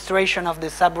 external administration of the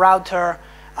subrouter.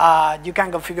 You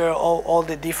can configure all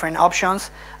the different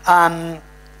options.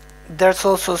 There's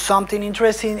also something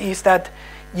interesting is that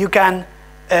you can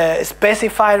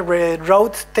specify the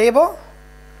route table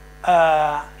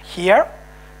here.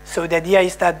 So the idea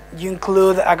is that you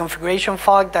include a configuration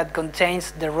file that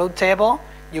contains the route table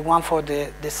you want for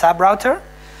the subrouter.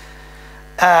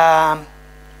 And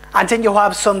then you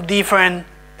have some different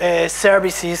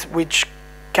services which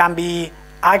can be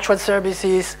actual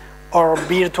services or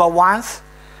virtual ones.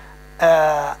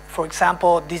 For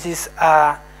example, this is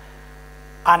a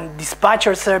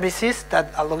dispatcher services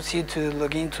that allows you to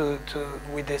log into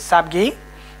with the SAP GUI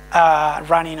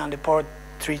running on the port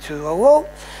 3200.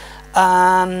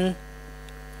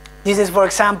 This is, for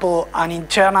example, an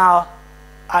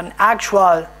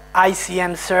actual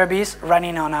ICM service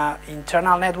running on an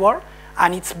internal network,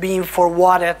 and it's being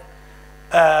forwarded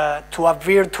to a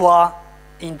virtual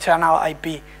internal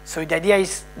IP. So the idea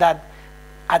is that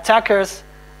attackers,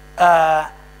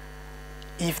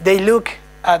 if they look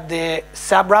at the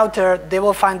subrouter, they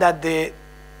will find that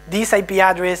this IP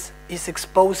address is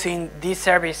exposing these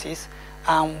services,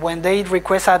 and when they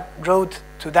request a route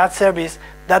to that service,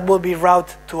 that will be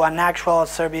routed to an actual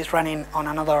service running on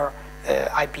another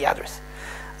IP address,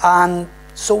 and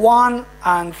so on.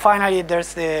 And finally,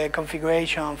 there's the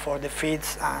configuration for the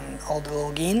feeds and all the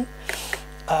login.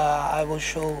 I will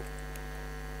show,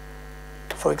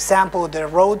 for example, the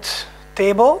route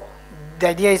table. The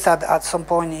idea is that at some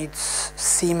point it's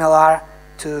similar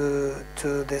to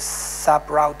the SAP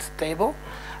route table.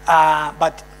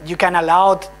 But you can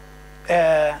allow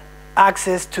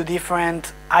access to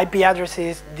different IP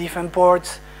addresses, different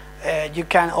ports. You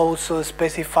can also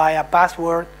specify a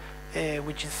password,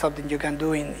 which is something you can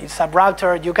do in SAP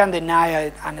router. You can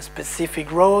deny a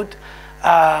specific route,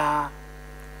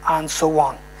 and so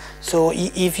on. So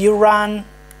if you run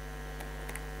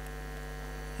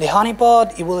the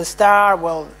honeypot, it will start.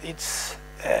 Well, it's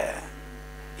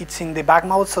in debug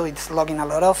mode, so it's logging a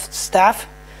lot of stuff.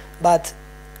 But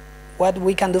what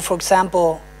we can do, for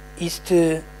example, is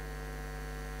to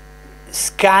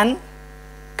scan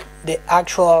the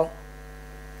actual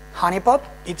honeypot.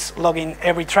 It's logging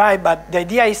every try, but the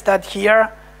idea is that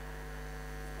here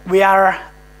we are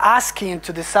asking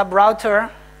to the SAP router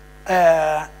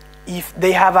if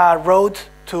they have a route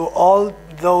to all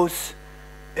those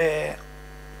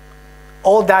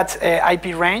all that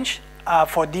IP range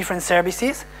for different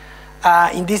services.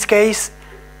 In this case,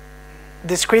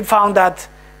 the script found that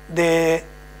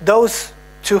those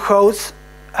two hosts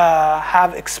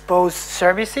have exposed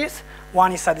services.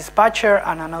 One is a dispatcher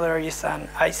and another is an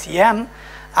ICM.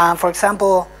 For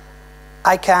example,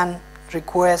 I can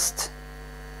request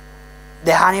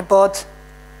the honeypot.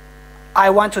 I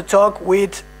want to talk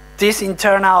with this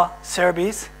internal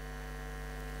service,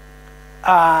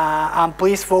 and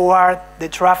please forward the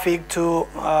traffic to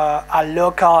a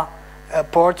local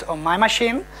port on my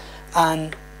machine.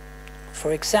 And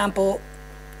for example,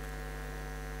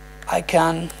 I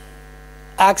can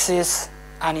access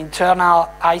an internal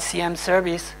ICM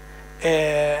service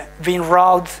being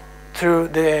routed through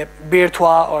the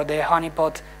virtual or the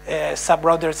honeypot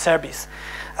subrouter service.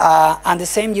 And the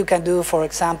same you can do, for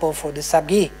example, for the SAP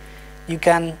GUI. You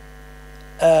can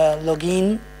log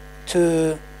in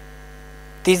to,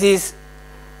 this is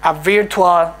a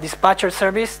virtual dispatcher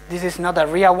service. This is not a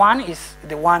real one, it's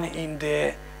the one in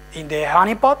the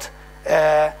honeypot.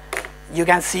 You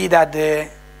can see that the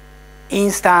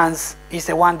instance is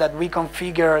the one that we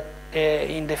configured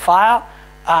in the file,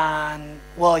 and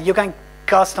well, you can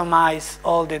customize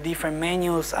all the different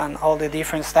menus and all the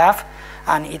different stuff,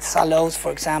 and it allows,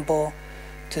 for example,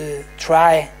 to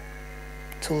try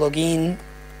to log in,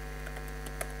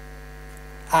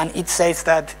 and it says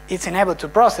that it's enabled to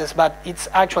process, but it's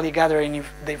actually gathering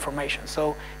the information.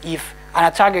 So if an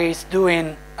attacker is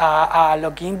doing a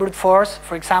login brute force,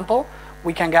 for example,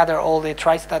 we can gather all the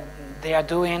tries that they are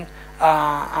doing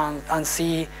and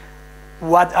see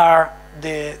what are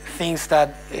the things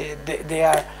that they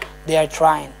are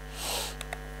trying.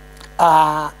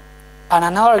 And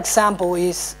another example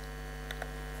is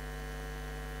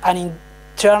an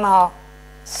internal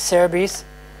service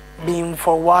being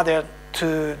forwarded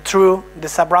through the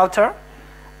subrouter.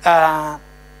 And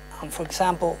for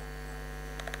example,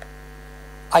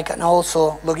 I can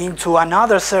also log into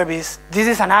another service. This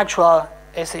is an actual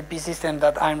SAP system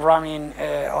that I'm running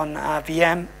on a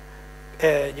VM.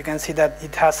 You can see that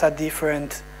it has a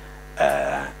different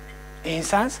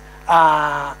instance,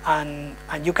 and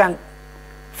you can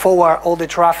forward all the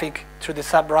traffic through the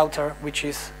subrouter, which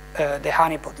is the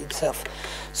honeypot itself.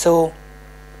 So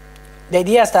the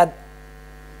idea is that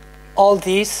all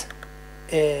this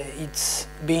it's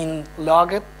being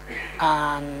logged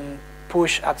and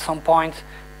pushed at some point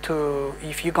to,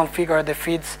 if you configure the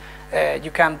feeds,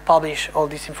 you can publish all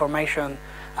this information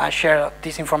and share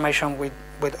this information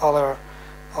with other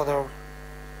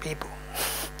people.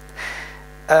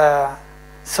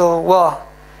 So, well,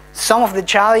 some of the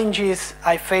challenges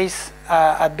I face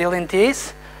at building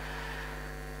this,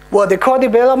 well, the core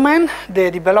development,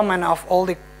 the development of all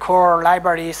the core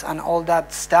libraries and all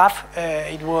that stuff,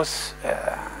 it was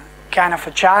kind of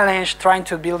a challenge trying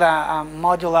to build a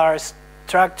modular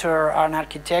structure and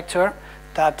architecture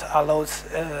that allows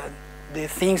the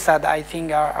things that I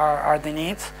think are the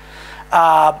needs.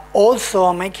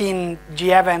 Also making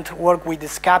G-Event work with the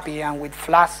SCAPI and with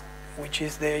Flask, which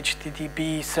is the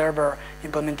HTTP server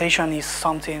implementation, is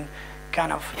something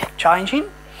kind of challenging.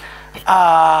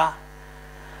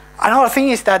 Another thing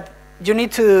is that you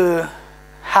need to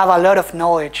have a lot of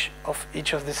knowledge of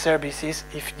each of the services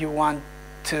if you want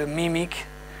to mimic.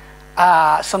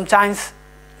 Sometimes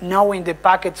knowing the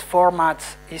package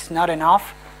formats is not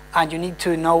enough, and you need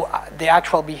to know the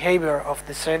actual behavior of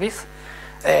the service.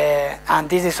 And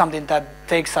this is something that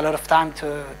takes a lot of time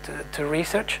to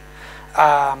research.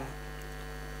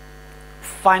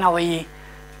 Finally,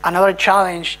 another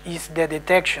challenge is the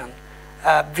detection.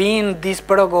 Being these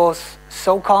protocols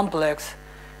so complex,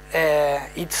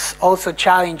 it's also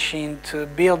challenging to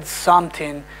build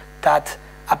something that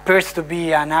appears to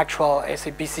be an actual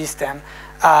SAP system.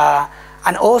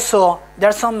 And also, there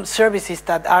are some services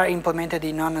that are implemented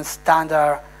in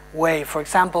non-standard way. For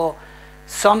example,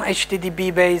 some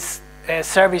HTTP-based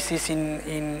services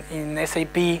in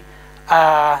SAP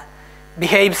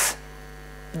behaves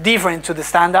different to the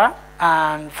standard.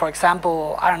 And for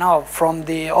example, I don't know, from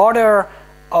the order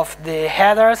of the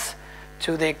headers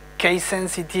to the case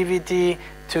sensitivity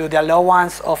to the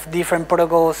allowance of different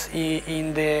protocols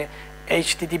in the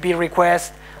HTTP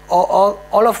request,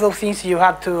 all of those things you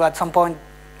have to at some point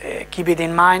keep it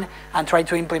in mind and try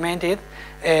to implement it,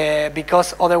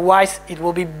 because otherwise it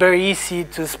will be very easy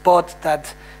to spot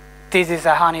that this is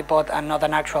a honeypot and not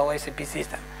an actual SAP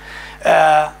system.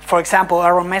 For example,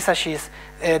 error messages,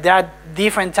 there are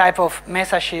different type of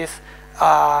messages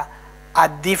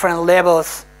at different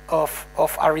levels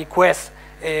of a request.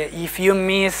 If you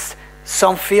miss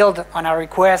some field on a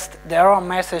request, the error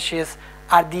messages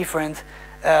are different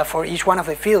for each one of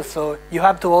the fields. So you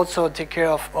have to also take care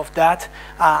of that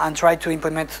and try to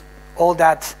implement all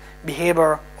that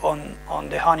behavior on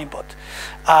the honeypot.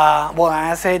 Well,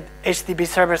 as I said, HTTP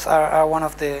servers are one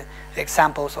of the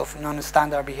examples of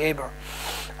non-standard behavior.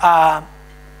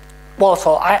 Well,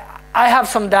 so I have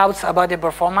some doubts about the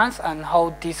performance and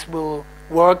how this will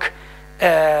work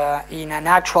in an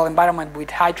actual environment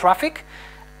with high traffic.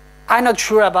 I'm not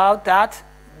sure about that.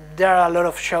 There are a lot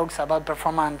of jokes about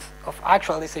performance of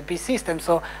actual SAP systems,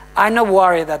 so I'm not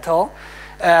worried at all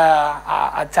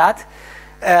at that.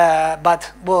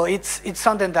 But well, it's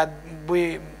something that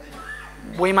we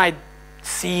might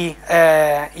see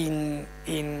in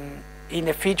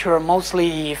the future,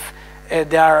 mostly if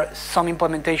there are some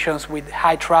implementations with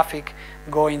high traffic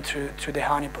going to the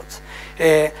honeypots.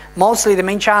 Mostly the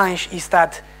main challenge is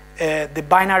that the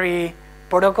binary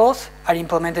protocols are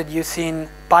implemented using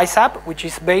HoneySAP, which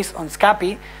is based on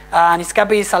SCAPI. And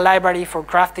SCAPI is a library for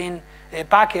crafting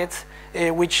packets,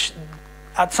 which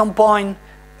at some point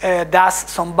does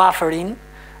some buffering.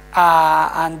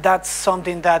 And that's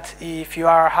something that if you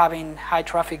are having high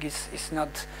traffic is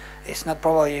not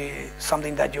probably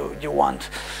something that you want.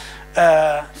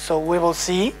 So we will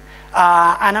see.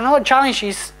 And another challenge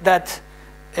is that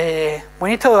we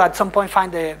need to at some point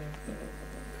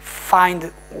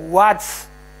find what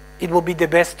it will be the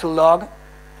best to log,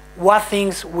 what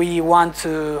things we want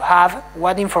to have,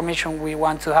 what information we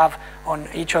want to have on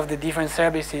each of the different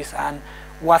services, and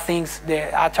what things the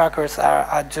attackers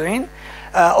are doing.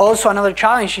 Also, another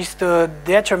challenge is to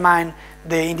determine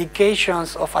the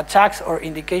indications of attacks or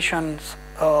indications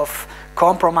of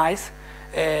compromise.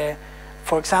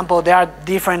 For example, there are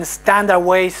different standard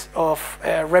ways of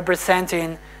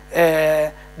representing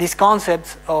these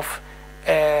concepts of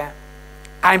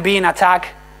I'm being attacked,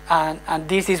 and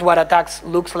this is what attacks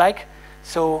looks like.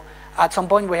 So at some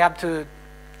point we have to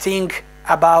think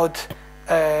about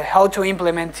how to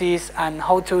implement this and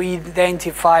how to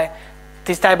identify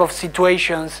this type of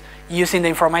situations using the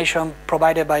information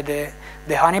provided by the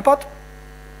honeypot.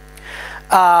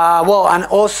 Well, and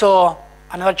also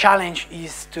another challenge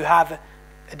is to have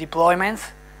deployments.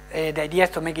 The idea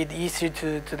is to make it easier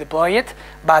to deploy it,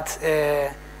 but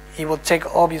it will take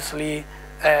obviously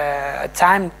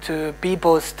time to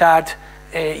people start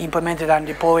implementing and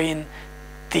deploying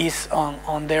this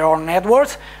on their own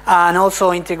networks, and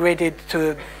also integrate it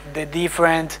to the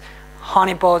different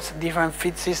honeypots, different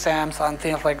feed systems, and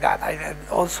things like that.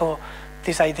 Also,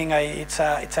 this I think it's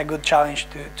a good challenge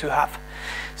to have.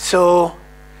 So,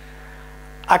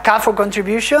 a call for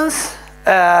contributions.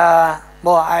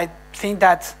 Well, I think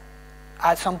that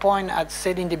at some point, I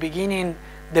said in the beginning,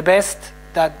 the best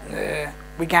that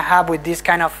we can have with this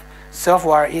kind of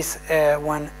software is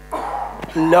when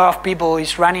a lot of people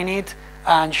is running it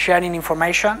and sharing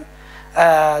information.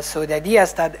 So the idea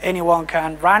is that anyone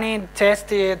can run it,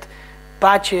 test it,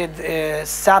 patch it,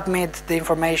 submit the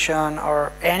information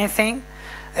or anything.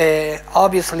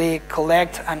 Obviously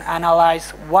collect and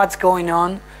analyze what's going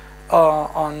on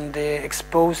the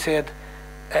exposed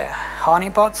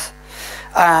honeypots,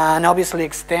 and obviously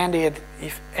extend it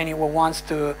if anyone wants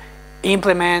to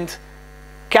implement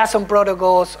custom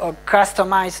protocols or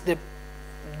customize the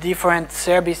different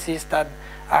services that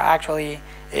are actually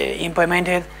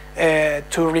implemented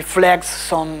to reflect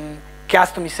some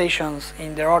customizations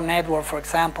in their own network, for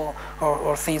example,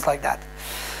 or things like that.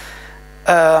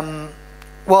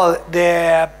 Well,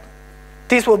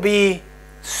 this will be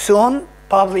soon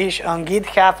published on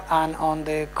GitHub and on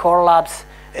the Core Labs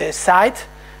site,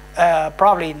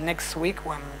 probably next week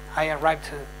when I arrive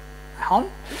to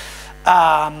home.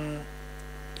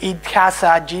 It has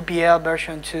a GPL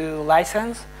version 2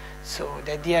 license, so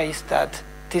the idea is that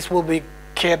this will be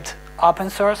kept open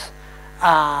source,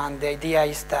 and the idea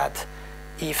is that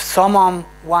if someone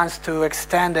wants to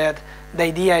extend it, the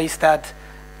idea is that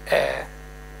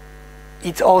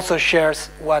it also shares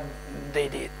what they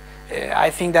did. I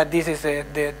think that this is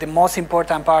the most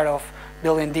important part of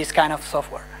building this kind of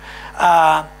software.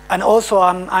 And also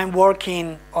I'm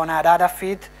working on a data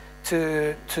feed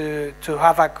to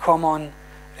have a common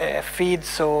feed,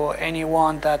 so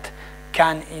anyone that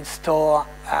can install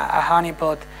a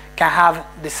honeypot can have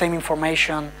the same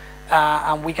information,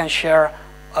 and we can share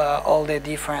all the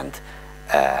different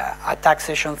attack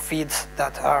session feeds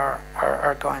that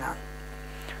are going on.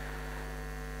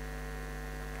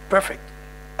 Perfect.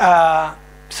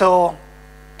 So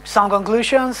some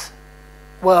conclusions.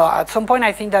 Well, at some point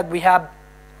I think that we have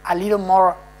a little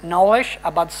more knowledge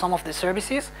about some of the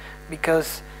services,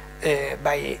 because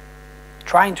by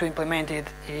trying to implement it,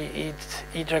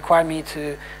 it required me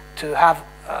to have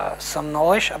some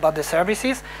knowledge about the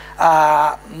services,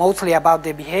 mostly about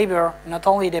the behavior, not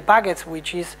only the packets,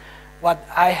 which is what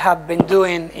I have been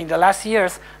doing in the last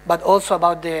years, but also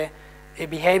about the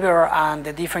behavior and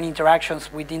the different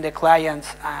interactions within the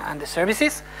clients and the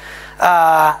services.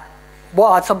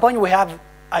 Well, at some point we have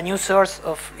a new source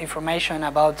of information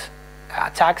about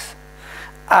attacks,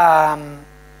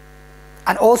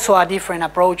 and also a different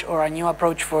approach or a new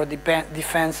approach for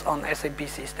defense on SAP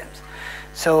systems.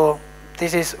 So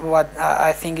this is what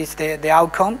I think is the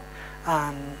outcome,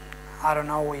 and I don't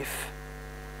know if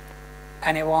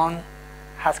anyone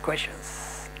has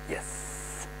questions.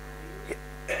 Yes. Yeah.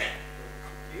 Do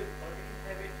you already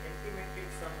have it implemented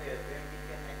somewhere where we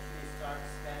can actually start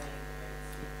scanning and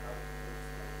see how it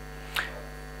looks like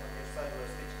on your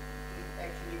servers, which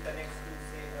actually connects to,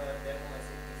 say, a demo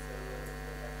SAP server?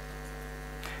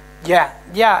 Yeah.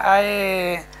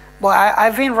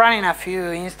 I've been running a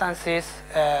few instances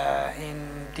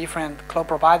in different cloud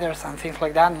providers and things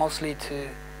like that, mostly to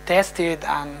test it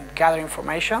and gather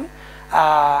information.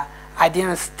 I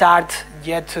didn't start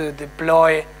yet to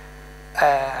deploy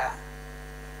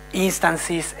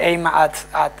instances aimed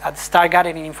at start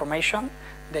gathering information.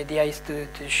 The idea is to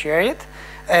share it.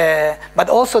 But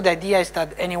also the idea is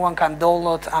that anyone can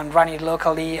download and run it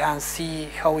locally and see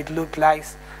how it looks like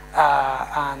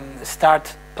and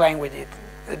start playing with it.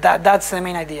 That's the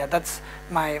main idea. That's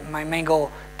my main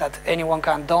goal, that anyone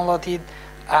can download it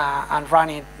and run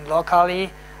it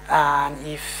locally, and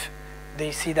if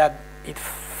they see that it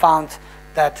found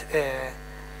that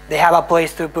they have a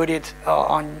place to put it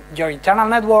on your internal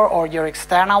network or your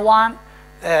external one,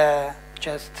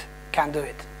 just can do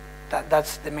it.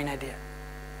 That's the main idea.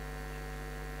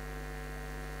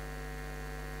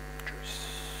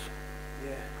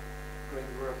 Yeah, great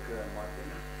work,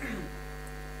 Martin.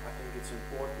 I think it's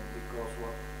important because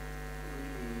what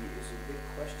really is a big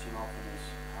question often is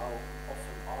how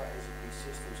often are SAP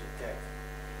systems attacked?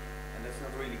 And that's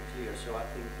not really clear, so I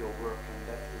think your work can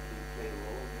definitely play a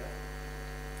role in that.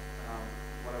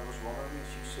 What I was wondering is,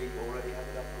 you say you already have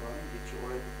it up and running. Did you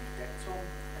already detect some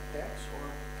attacks, or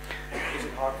is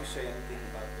it hard to say anything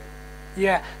about that?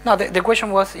 Yeah, no, the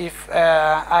question was if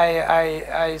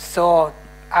I saw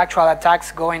actual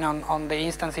attacks going on the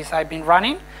instances I've been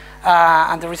running,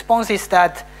 and the response is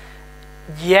that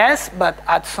yes, but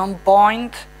at some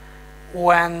point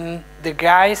when the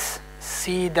guys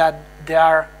see that there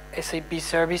are SAP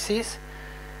services,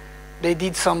 they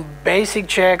did some basic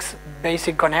checks,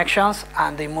 basic connections,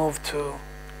 and they moved to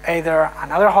either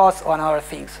another host or another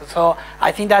things. So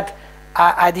I think that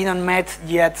I didn't meet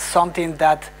yet something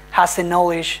that has the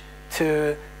knowledge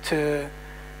to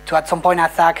at some point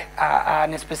attack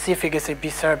a specific SAP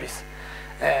service.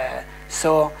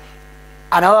 So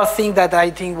another thing that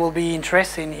I think will be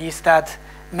interesting is that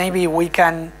maybe we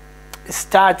can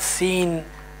start seeing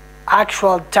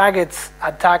actual targets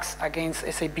attacks against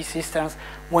SAP systems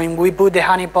when we put the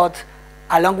honeypot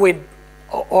along with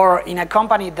or in a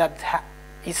company that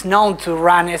is known to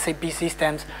run SAP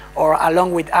systems or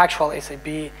along with actual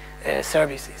SAP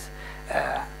services.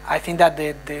 I think that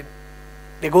the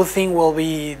good thing will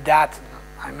be that,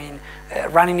 I mean,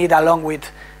 running it along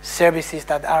with services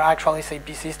that are actual SAP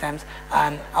systems,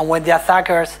 and when the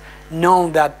attackers know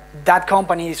that that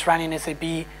company is running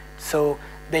SAP, so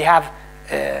they have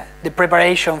the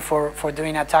preparation for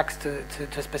doing attacks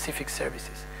to specific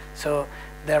services. So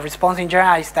the response in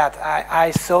general is that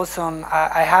I saw some,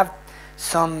 I have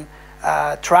some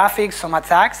traffic, some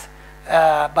attacks,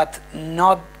 but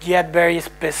not yet very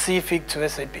specific to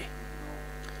SAP.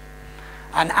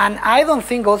 And I don't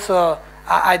think also,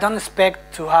 I don't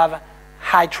expect to have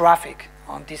high traffic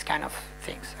on these kind of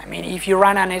things. I mean, if you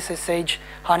run an SSH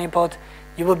honeypot,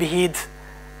 you will be hit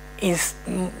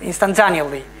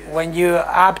instantaneously. When you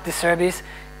up the service,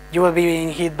 you will be being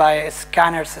hit by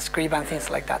scanners, script, and things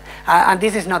like that. And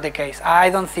this is not the case. I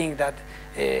don't think that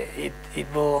it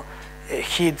will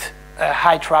hit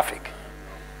high traffic.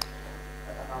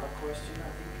 Another question,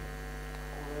 I think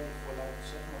already for like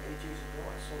 7 or 8 years ago,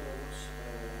 I saw there was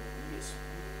ESP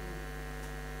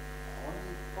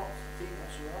HoneyPot thing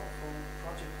as well from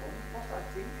Project HoneyPot, I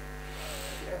think.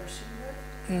 Have you ever seen that?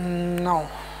 No. I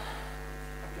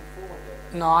can forward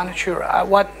that. No, I'm not sure.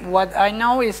 What I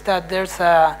know is that there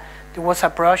was a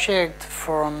project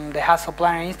from the Hassel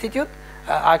Planner Institute.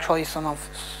 Actually, some of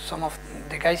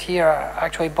the guys here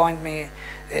actually point me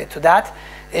to that.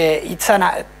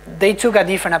 They took a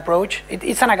different approach.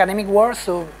 It's an academic work,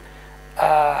 so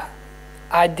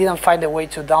I didn't find a way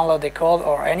to download the code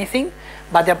or anything.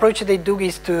 But the approach they took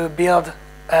is to build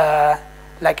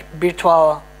like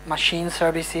virtual machine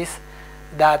services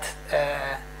that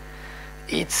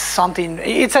it's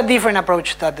a different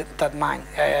approach that mine.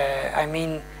 I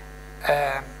mean,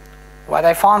 what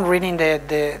I found reading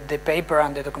the paper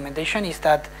and the documentation is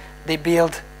that they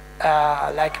build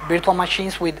like virtual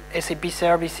machines with SAP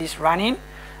services running.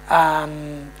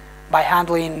 By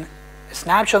handling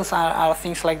snapshots or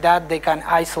things like that, they can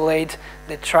isolate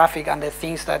the traffic and the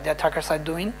things that the attackers are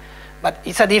doing. But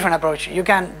it's a different approach. You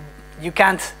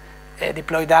can't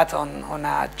deploy that on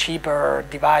a cheaper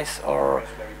device or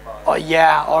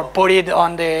put it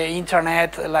on the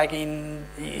internet. Like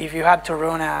if you have to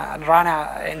run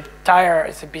an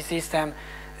entire SAP system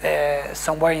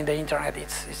somewhere in the internet,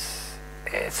 it's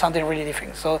something really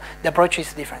different. So the approach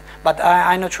is different. But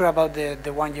I'm not sure about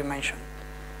the one you mentioned.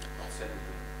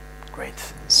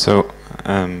 Great. So,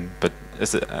 but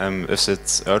is it, if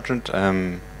it's urgent,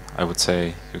 I would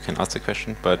say you can ask the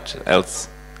question, but else.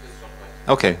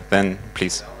 Okay, then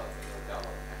please.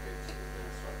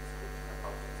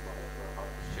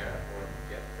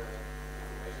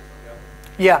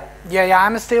 Yeah.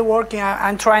 I'm still working.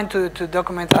 I'm trying to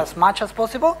document as much as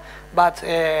possible, but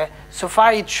so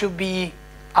far it should be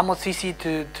almost easy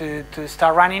to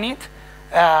start running it.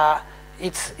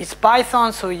 It's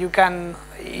Python, so you can.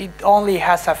 It only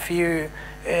has a few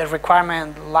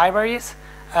requirement libraries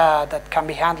that can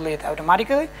be handled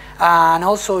automatically, and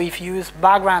also if you use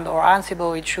Background or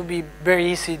Ansible, it should be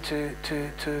very easy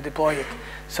to deploy it.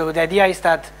 So the idea is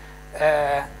that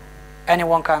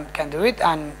anyone can do it,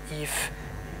 and if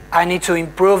I need to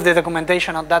improve the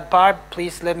documentation on that part,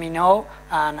 please let me know,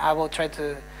 and I will try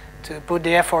to put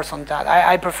the efforts on that.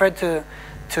 I prefer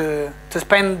to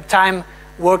spend time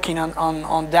working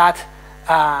on that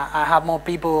and have more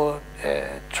people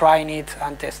trying it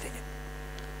and testing it.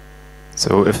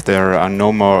 So if there are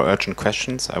no more urgent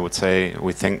questions, I would say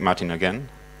we thank Martin again.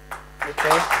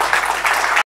 Okay.